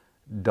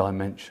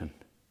dimension.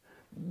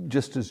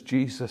 Just as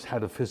Jesus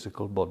had a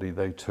physical body,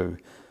 they too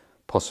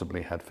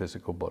possibly had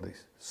physical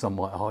bodies. Some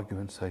might argue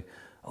and say,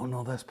 "Oh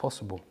no, that's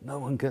possible. No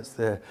one gets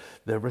their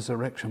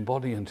resurrection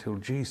body until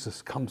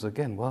Jesus comes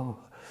again."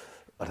 Well,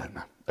 I don't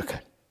know.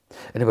 Okay.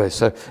 Anyway,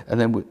 so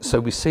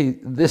we see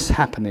this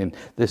happening,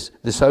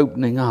 this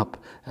opening up.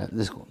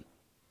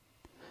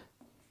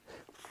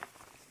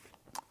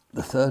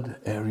 The third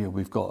area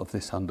we've got of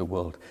this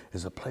underworld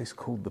is a place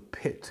called the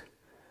pit,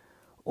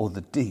 or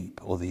the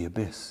deep, or the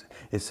abyss.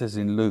 It says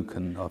in Luke,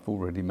 and I've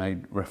already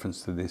made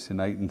reference to this in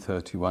 8 and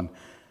 31,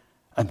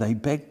 "And they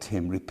begged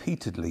him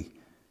repeatedly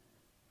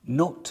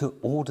not to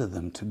order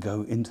them to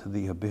go into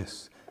the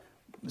abyss."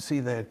 See,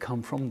 they had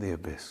come from the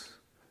abyss.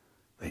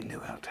 They knew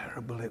how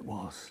terrible it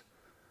was.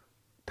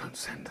 "Don't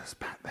send us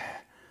back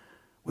there.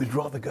 We'd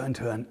rather go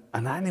into an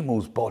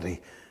animal's body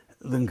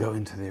than go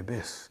into the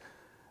abyss.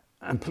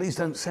 And please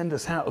don't send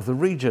us out of the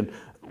region.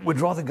 We'd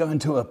rather go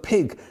into a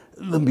pig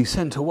than be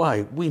sent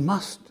away. We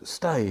must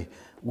stay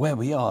where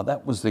we are."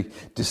 That was the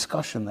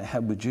discussion they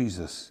had with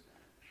Jesus.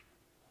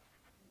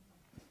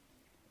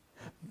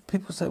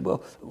 People say,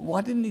 "Well,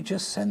 why didn't he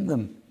just send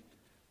them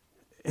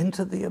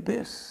into the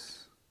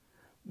abyss?"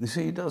 You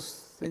see, he does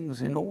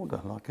things in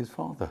order like his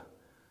Father.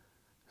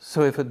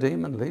 So if a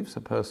demon leaves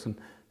a person,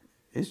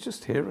 he's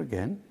just here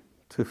again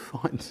to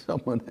find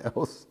someone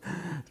else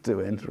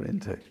to enter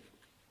into.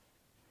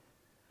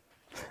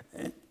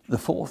 The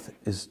fourth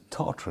is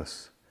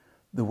Tartarus.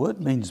 The word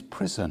means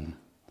prison.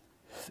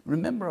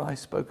 Remember I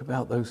spoke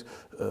about those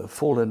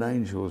fallen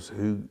angels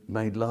who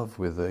made love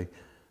with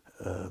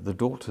the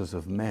daughters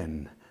of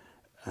men,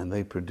 and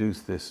they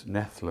produced this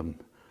Nephilim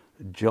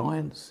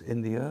giants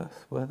in the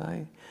earth, were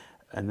they?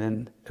 And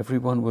then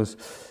everyone was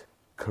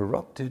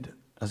corrupted,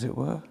 as it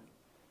were.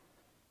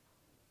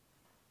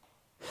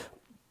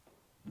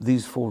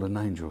 These fallen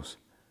angels,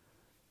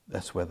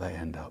 that's where they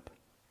end up,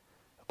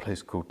 a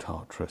place called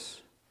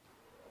Tartarus.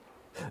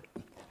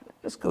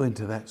 Let's go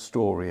into that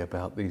story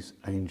about these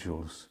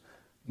angels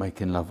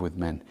making love with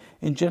men.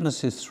 In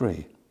Genesis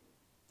 3,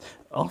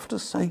 after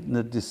Satan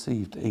had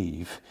deceived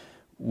Eve,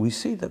 we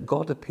see that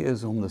God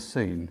appears on the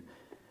scene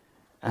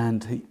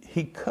and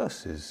he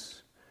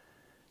curses.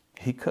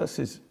 He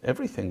curses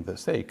everything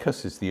that's there. He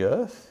curses the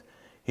earth.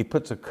 He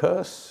puts a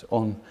curse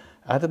on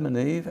Adam and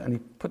Eve, and he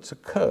puts a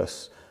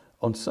curse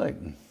on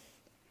Satan.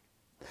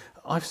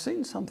 I've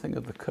seen something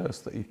of the curse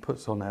that he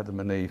puts on Adam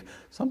and Eve,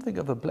 something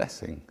of a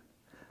blessing.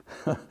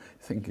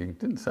 Thinking,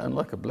 didn't sound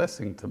like a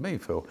blessing to me,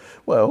 Phil.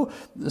 Well,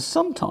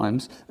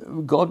 sometimes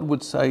God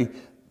would say,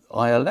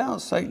 I allow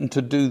Satan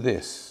to do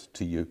this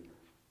to you,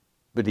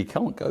 but he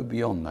can't go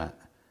beyond that.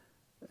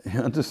 You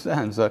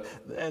understand? So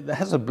there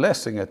has a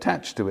blessing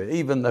attached to it.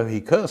 Even though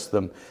he cursed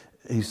them,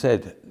 he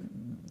said,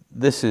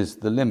 this is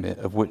the limit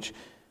of which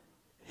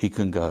he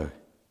can go.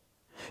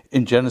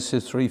 In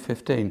Genesis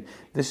 3:15,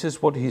 this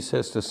is what he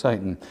says to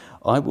Satan,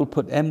 I will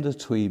put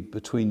enmity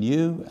between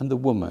you and the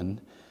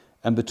woman,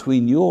 and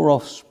between your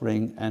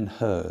offspring and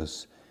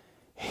hers.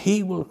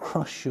 He will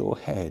crush your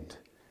head,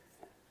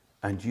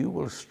 and you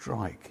will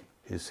strike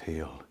his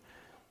heel.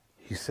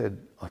 He said,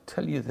 I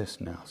tell you this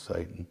now,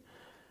 Satan,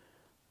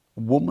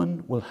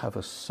 woman will have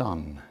a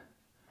son,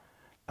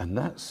 and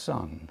that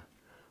son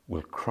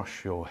will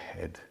crush your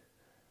head.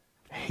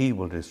 He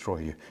will destroy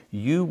you.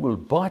 You will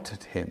bite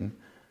at him,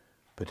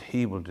 but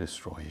he will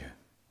destroy you.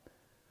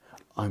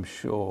 I'm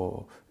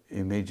sure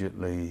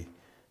immediately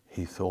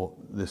he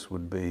thought this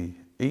would be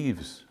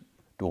Eve's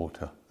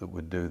daughter that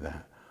would do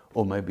that,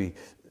 or maybe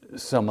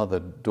some other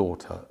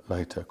daughter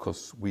later,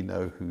 because we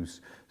know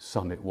whose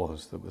son it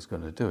was that was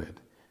going to do it.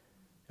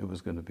 It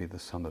was going to be the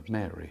son of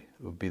Mary.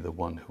 It would be the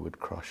one who would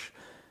crush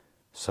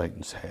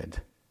Satan's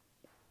head.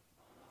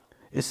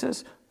 It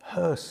says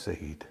her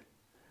seed.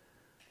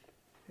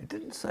 It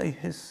didn't say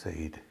his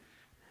seed.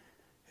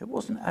 It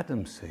wasn't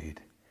Adam's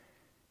seed.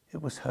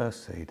 It was her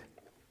seed.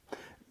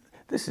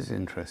 This is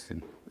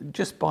interesting.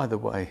 Just by the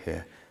way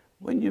here,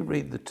 when you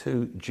read the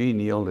two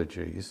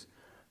genealogies,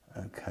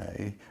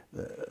 okay,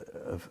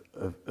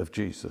 of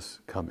Jesus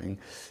coming,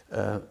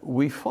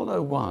 we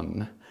follow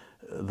one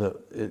that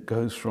it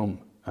goes from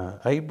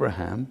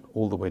Abraham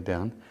all the way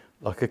down,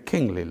 like a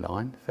kingly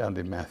line found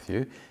in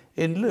Matthew.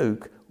 In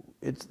Luke,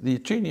 the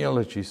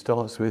genealogy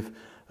starts with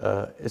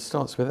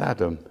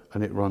Adam,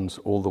 and it runs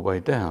all the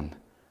way down.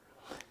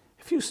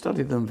 If you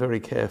study them very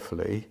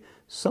carefully,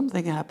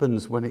 something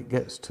happens when it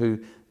gets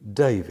to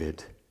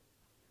David.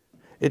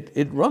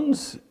 It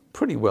runs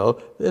pretty well.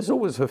 There's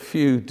always a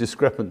few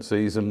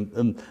discrepancies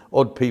and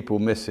odd people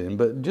missing,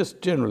 but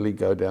just generally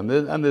go down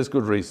there, and there's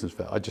good reasons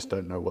for that. I just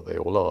don't know what they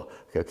all are.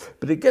 Okay.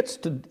 But it gets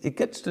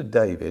to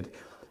David,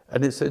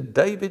 and it says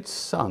David's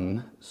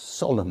son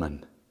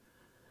Solomon.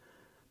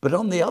 But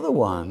on the other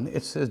one,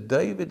 it says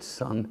David's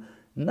son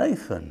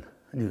Nathan.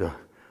 And you go,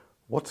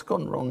 what's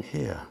gone wrong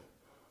here?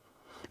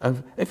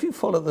 And if you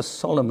follow the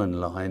Solomon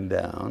line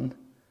down,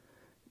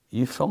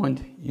 you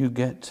find you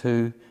get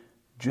to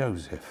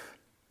Joseph.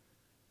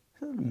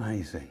 Isn't that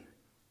amazing?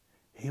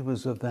 He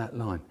was of that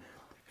line.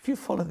 If you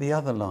follow the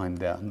other line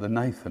down, the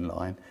Nathan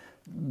line,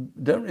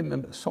 don't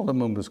remember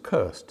Solomon was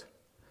cursed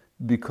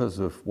because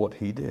of what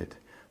he did.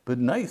 But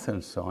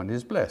Nathan's line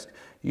is blessed.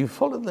 You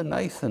follow the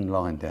Nathan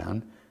line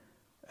down,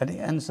 and it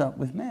ends up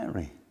with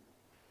Mary.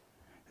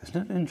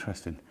 Isn't it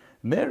interesting?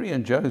 Mary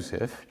and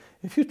Joseph,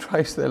 if you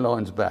trace their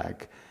lines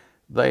back,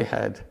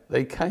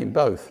 they came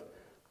both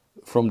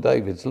from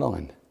David's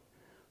line.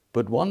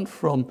 But one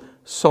from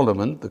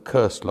Solomon, the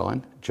cursed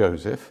line,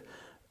 Joseph,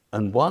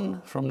 and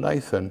one from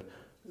Nathan,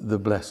 the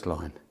blessed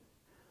line.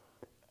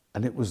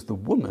 And it was the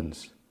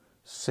woman's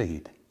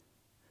seed.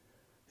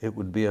 It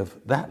would be of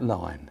that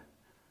line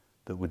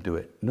that would do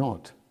it,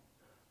 not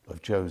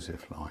of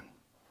Joseph's line.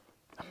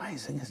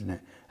 Amazing, isn't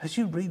it? As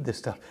you read this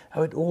stuff,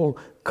 how it all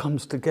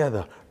comes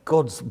together.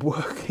 God's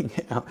working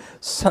it out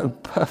so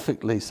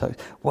perfectly, so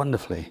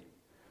wonderfully.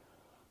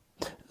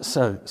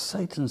 So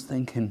Satan's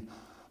thinking,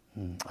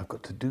 I've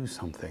got to do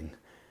something.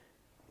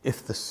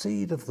 If the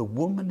seed of the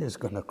woman is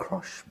going to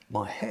crush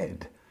my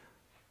head,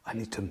 I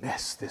need to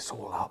mess this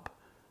all up.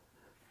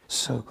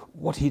 So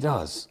what he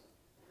does,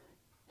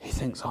 he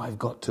thinks I've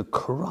got to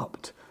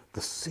corrupt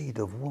the seed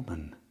of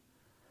woman.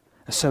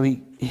 So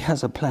he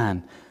has a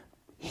plan.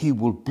 He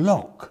will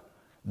block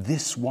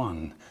this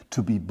one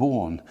to be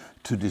born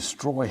to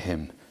destroy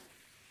him.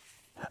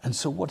 And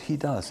so what he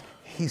does,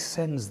 he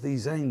sends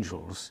these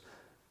angels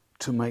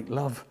to make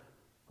love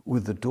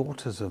with the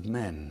daughters of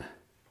men.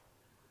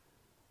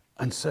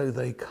 And so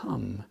they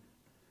come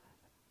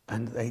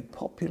and they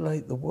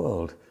populate the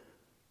world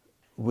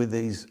with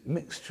these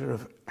mixture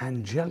of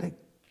angelic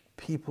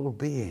people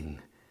being,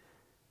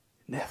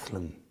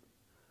 Nephilim,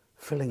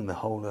 filling the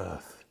whole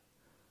earth.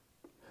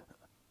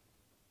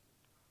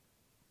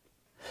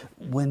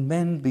 When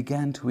men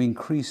began to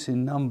increase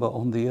in number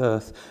on the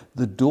earth,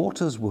 the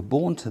daughters were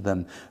born to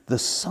them. The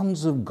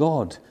sons of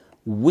God,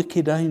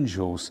 wicked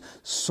angels,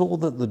 saw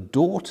that the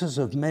daughters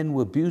of men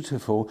were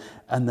beautiful,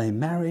 and they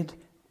married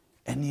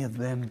any of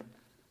them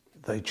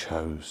they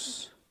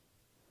chose.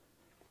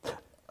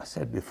 I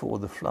said before,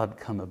 the flood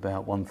came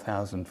about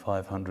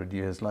 1,500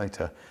 years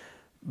later.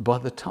 By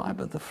the time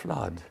of the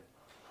flood,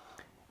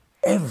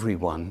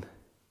 everyone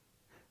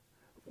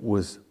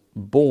was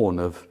born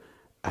of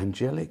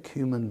angelic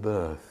human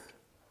birth,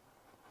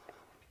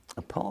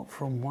 apart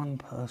from one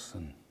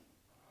person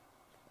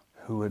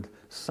who had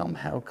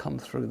somehow come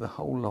through the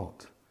whole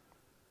lot,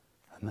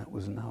 and that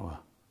was Noah.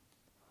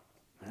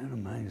 Isn't that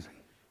amazing?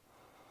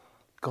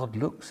 God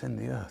looks in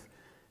the earth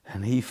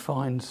and he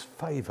finds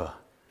favour.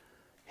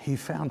 He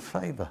found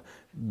favour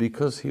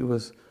because he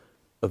was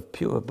of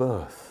pure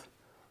birth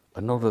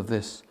and not of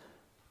this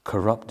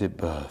corrupted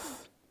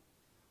birth.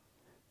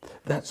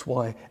 That's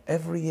why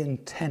every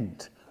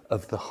intent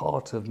of the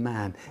heart of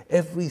man,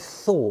 every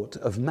thought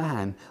of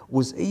man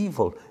was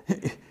evil.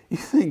 You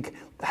think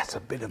that's a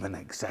bit of an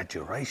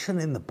exaggeration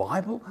in the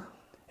Bible?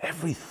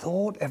 Every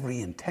thought,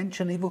 every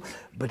intention evil.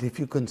 But if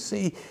you can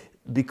see,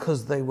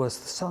 because they were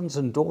sons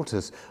and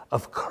daughters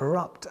of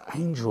corrupt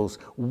angels,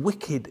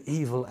 wicked,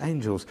 evil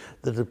angels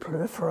that had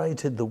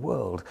proliferated the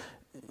world,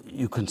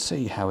 you can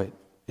see how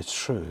it's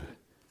true.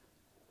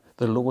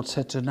 The Lord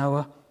said to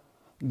Noah,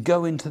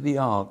 "Go into the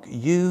ark,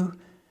 you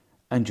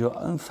and your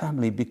own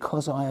family,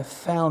 because I have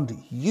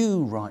found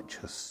you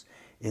righteous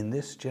in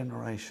this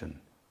generation."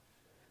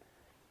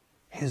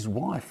 His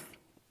wife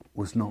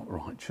was not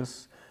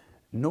righteous,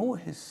 nor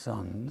his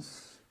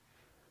sons,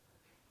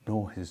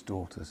 nor his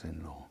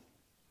daughters-in-law.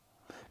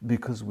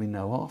 Because we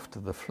know after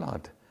the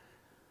flood,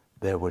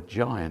 there were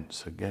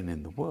giants again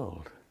in the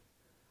world.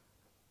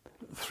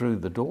 Through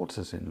the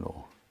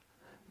daughters-in-law,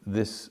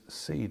 this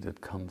seed had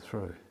come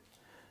through.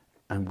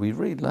 And we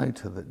read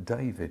later that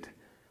David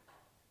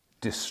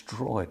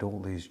destroyed all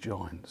these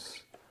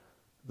giants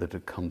that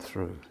had come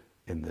through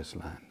in this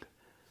land.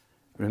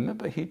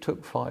 Remember, he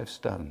took 5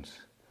 stones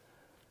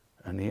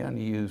and he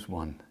only used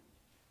one.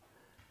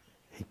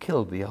 He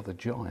killed the other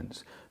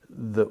giants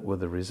that were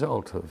the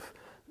result of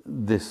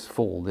this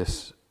fall,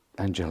 this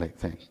angelic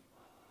thing.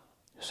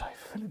 You say,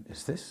 "Philip,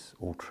 is this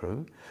all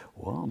true?"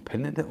 Well, I'm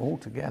pinning it all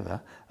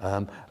together.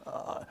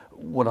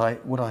 Would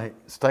I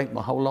stake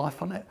my whole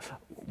life on it?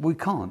 We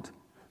can't.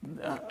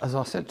 As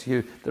I said to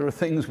you, there are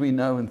things we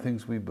know and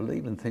things we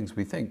believe and things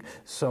we think.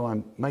 So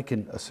I'm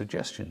making a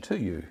suggestion to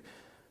you.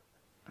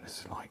 And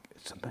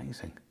it's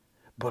amazing.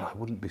 But I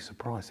wouldn't be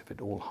surprised if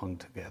it all hung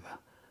together.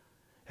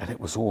 And it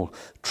was all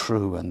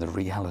true, and the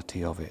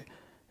reality of it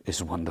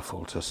is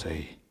wonderful to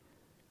see.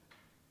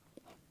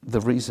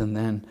 The reason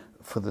then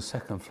for the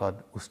second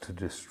flood was to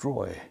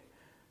destroy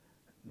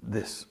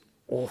this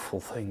awful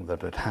thing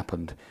that had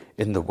happened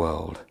in the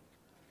world.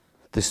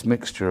 This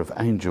mixture of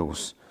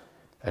angels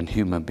and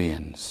human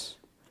beings.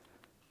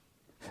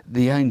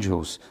 The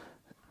angels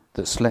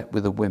that slept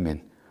with the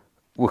women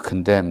were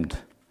condemned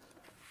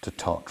to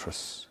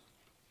Tartarus.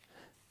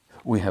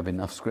 We have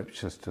enough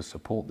scriptures to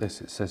support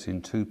this. It says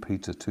in 2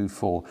 Peter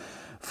 2:4,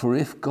 "For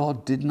if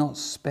God did not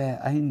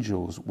spare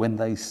angels when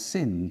they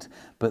sinned,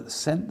 but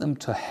sent them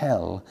to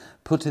hell,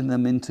 putting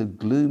them into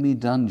gloomy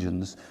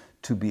dungeons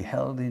to be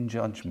held in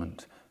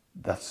judgment."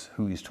 That's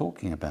who he's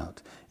talking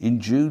about. In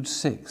Jude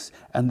 6,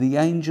 "And the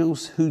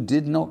angels who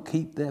did not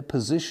keep their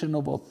position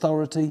of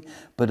authority,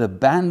 but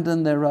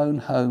abandoned their own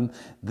home,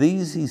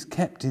 these he's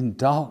kept in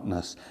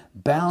darkness,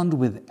 bound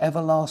with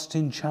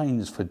everlasting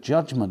chains for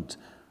judgment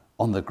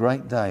on the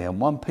great day." And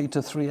 1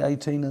 Peter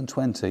 3:18 and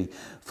 20,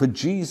 "For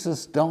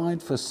Jesus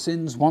died for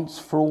sins once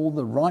for all,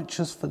 the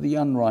righteous for the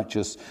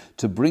unrighteous,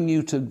 to bring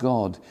you to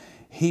God.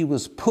 He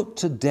was put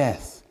to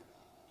death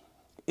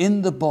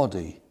in the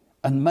body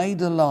and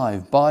made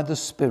alive by the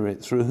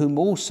Spirit, through whom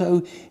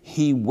also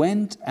he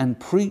went and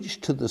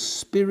preached to the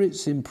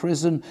spirits in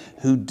prison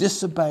who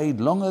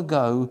disobeyed long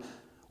ago,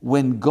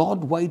 when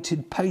God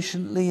waited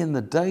patiently in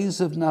the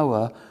days of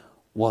Noah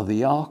while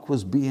the ark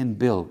was being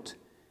built.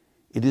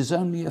 It is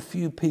only a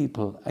few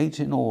people, 8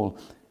 in all,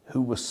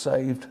 who were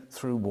saved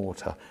through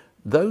water."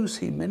 Those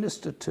he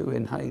ministered to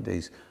in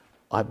Hades,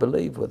 I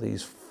believe, were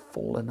these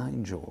fallen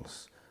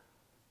angels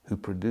who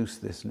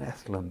produced this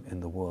Nephilim in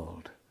the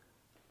world.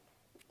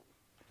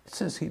 It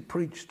says he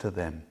preached to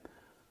them,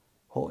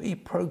 or he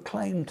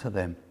proclaimed to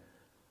them.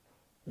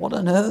 What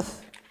on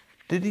earth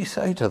did he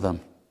say to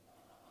them?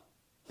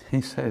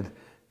 He said,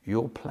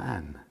 "Your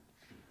plan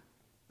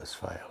has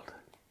failed.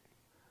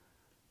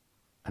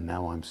 And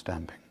now I'm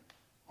stamping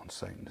on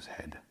Satan's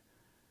head.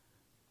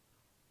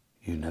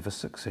 You never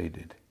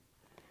succeeded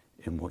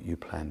in what you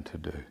planned to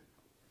do."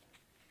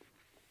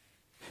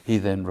 He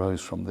then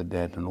rose from the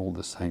dead, and all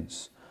the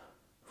saints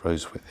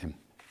rose with him.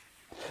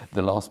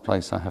 The last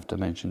place I have to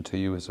mention to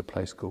you is a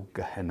place called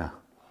Gehenna.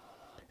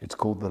 It's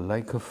called the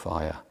lake of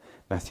fire.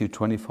 Matthew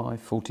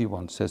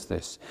 25:41 says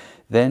this,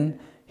 "Then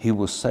he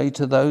will say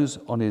to those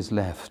on his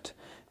left,"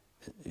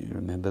 you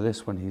remember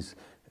this when he's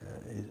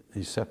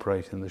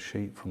separating the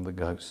sheep from the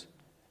goats,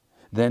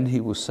 Then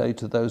he will say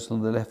to those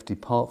on the left,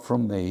 depart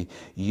from me,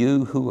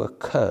 you who are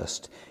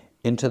cursed,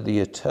 into the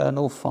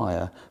eternal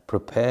fire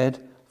prepared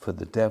for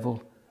the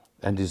devil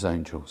and his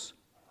angels.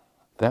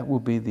 That will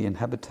be the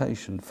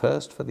inhabitation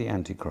first for the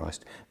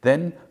Antichrist,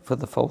 then for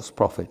the false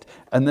prophet,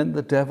 and then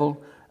the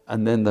devil,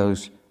 and then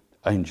those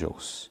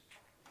angels.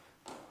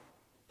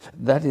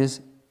 That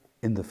is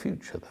in the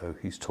future, though,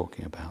 he's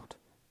talking about.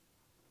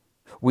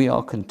 We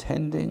are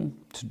contending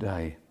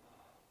today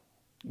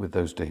with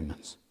those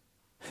demons,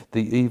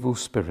 the evil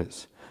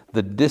spirits,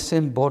 the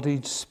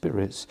disembodied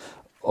spirits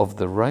of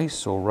the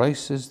race or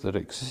races that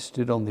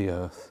existed on the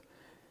earth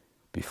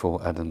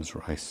before Adam's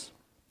race.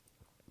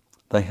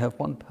 They have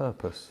one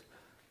purpose,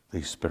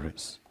 these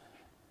spirits.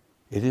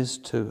 It is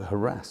to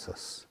harass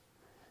us.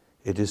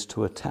 It is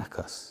to attack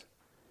us.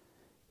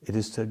 It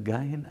is to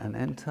gain and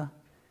enter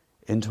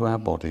into our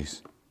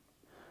bodies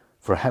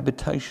for a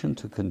habitation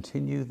to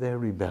continue their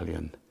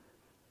rebellion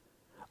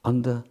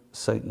under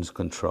Satan's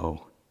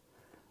control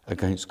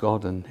against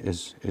God and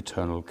his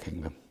eternal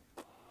kingdom.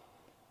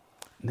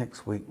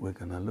 Next week we're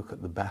going to look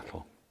at the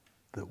battle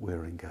that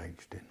we're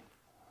engaged in.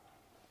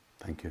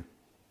 Thank you.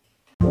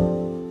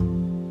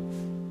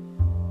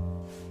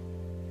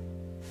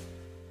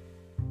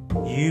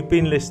 You've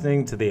been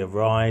listening to the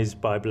Arise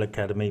Bible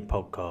Academy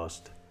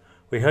podcast.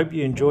 We hope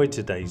you enjoyed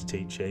today's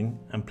teaching,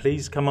 and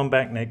please come on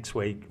back next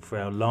week for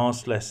our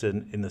last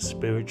lesson in the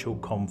Spiritual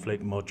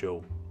Conflict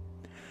module.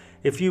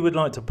 If you would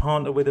like to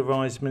partner with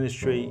Arise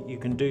Ministry, you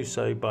can do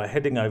so by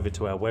heading over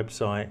to our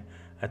website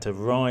at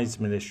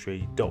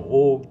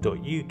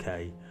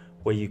ariseministry.org.uk,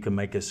 where you can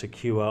make a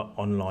secure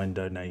online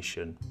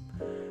donation.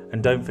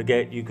 And don't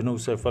forget, you can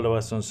also follow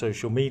us on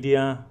social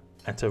media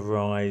at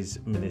Arise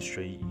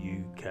Ministry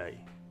UK.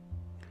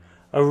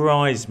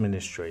 Arise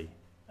Ministry,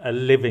 a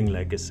living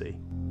legacy.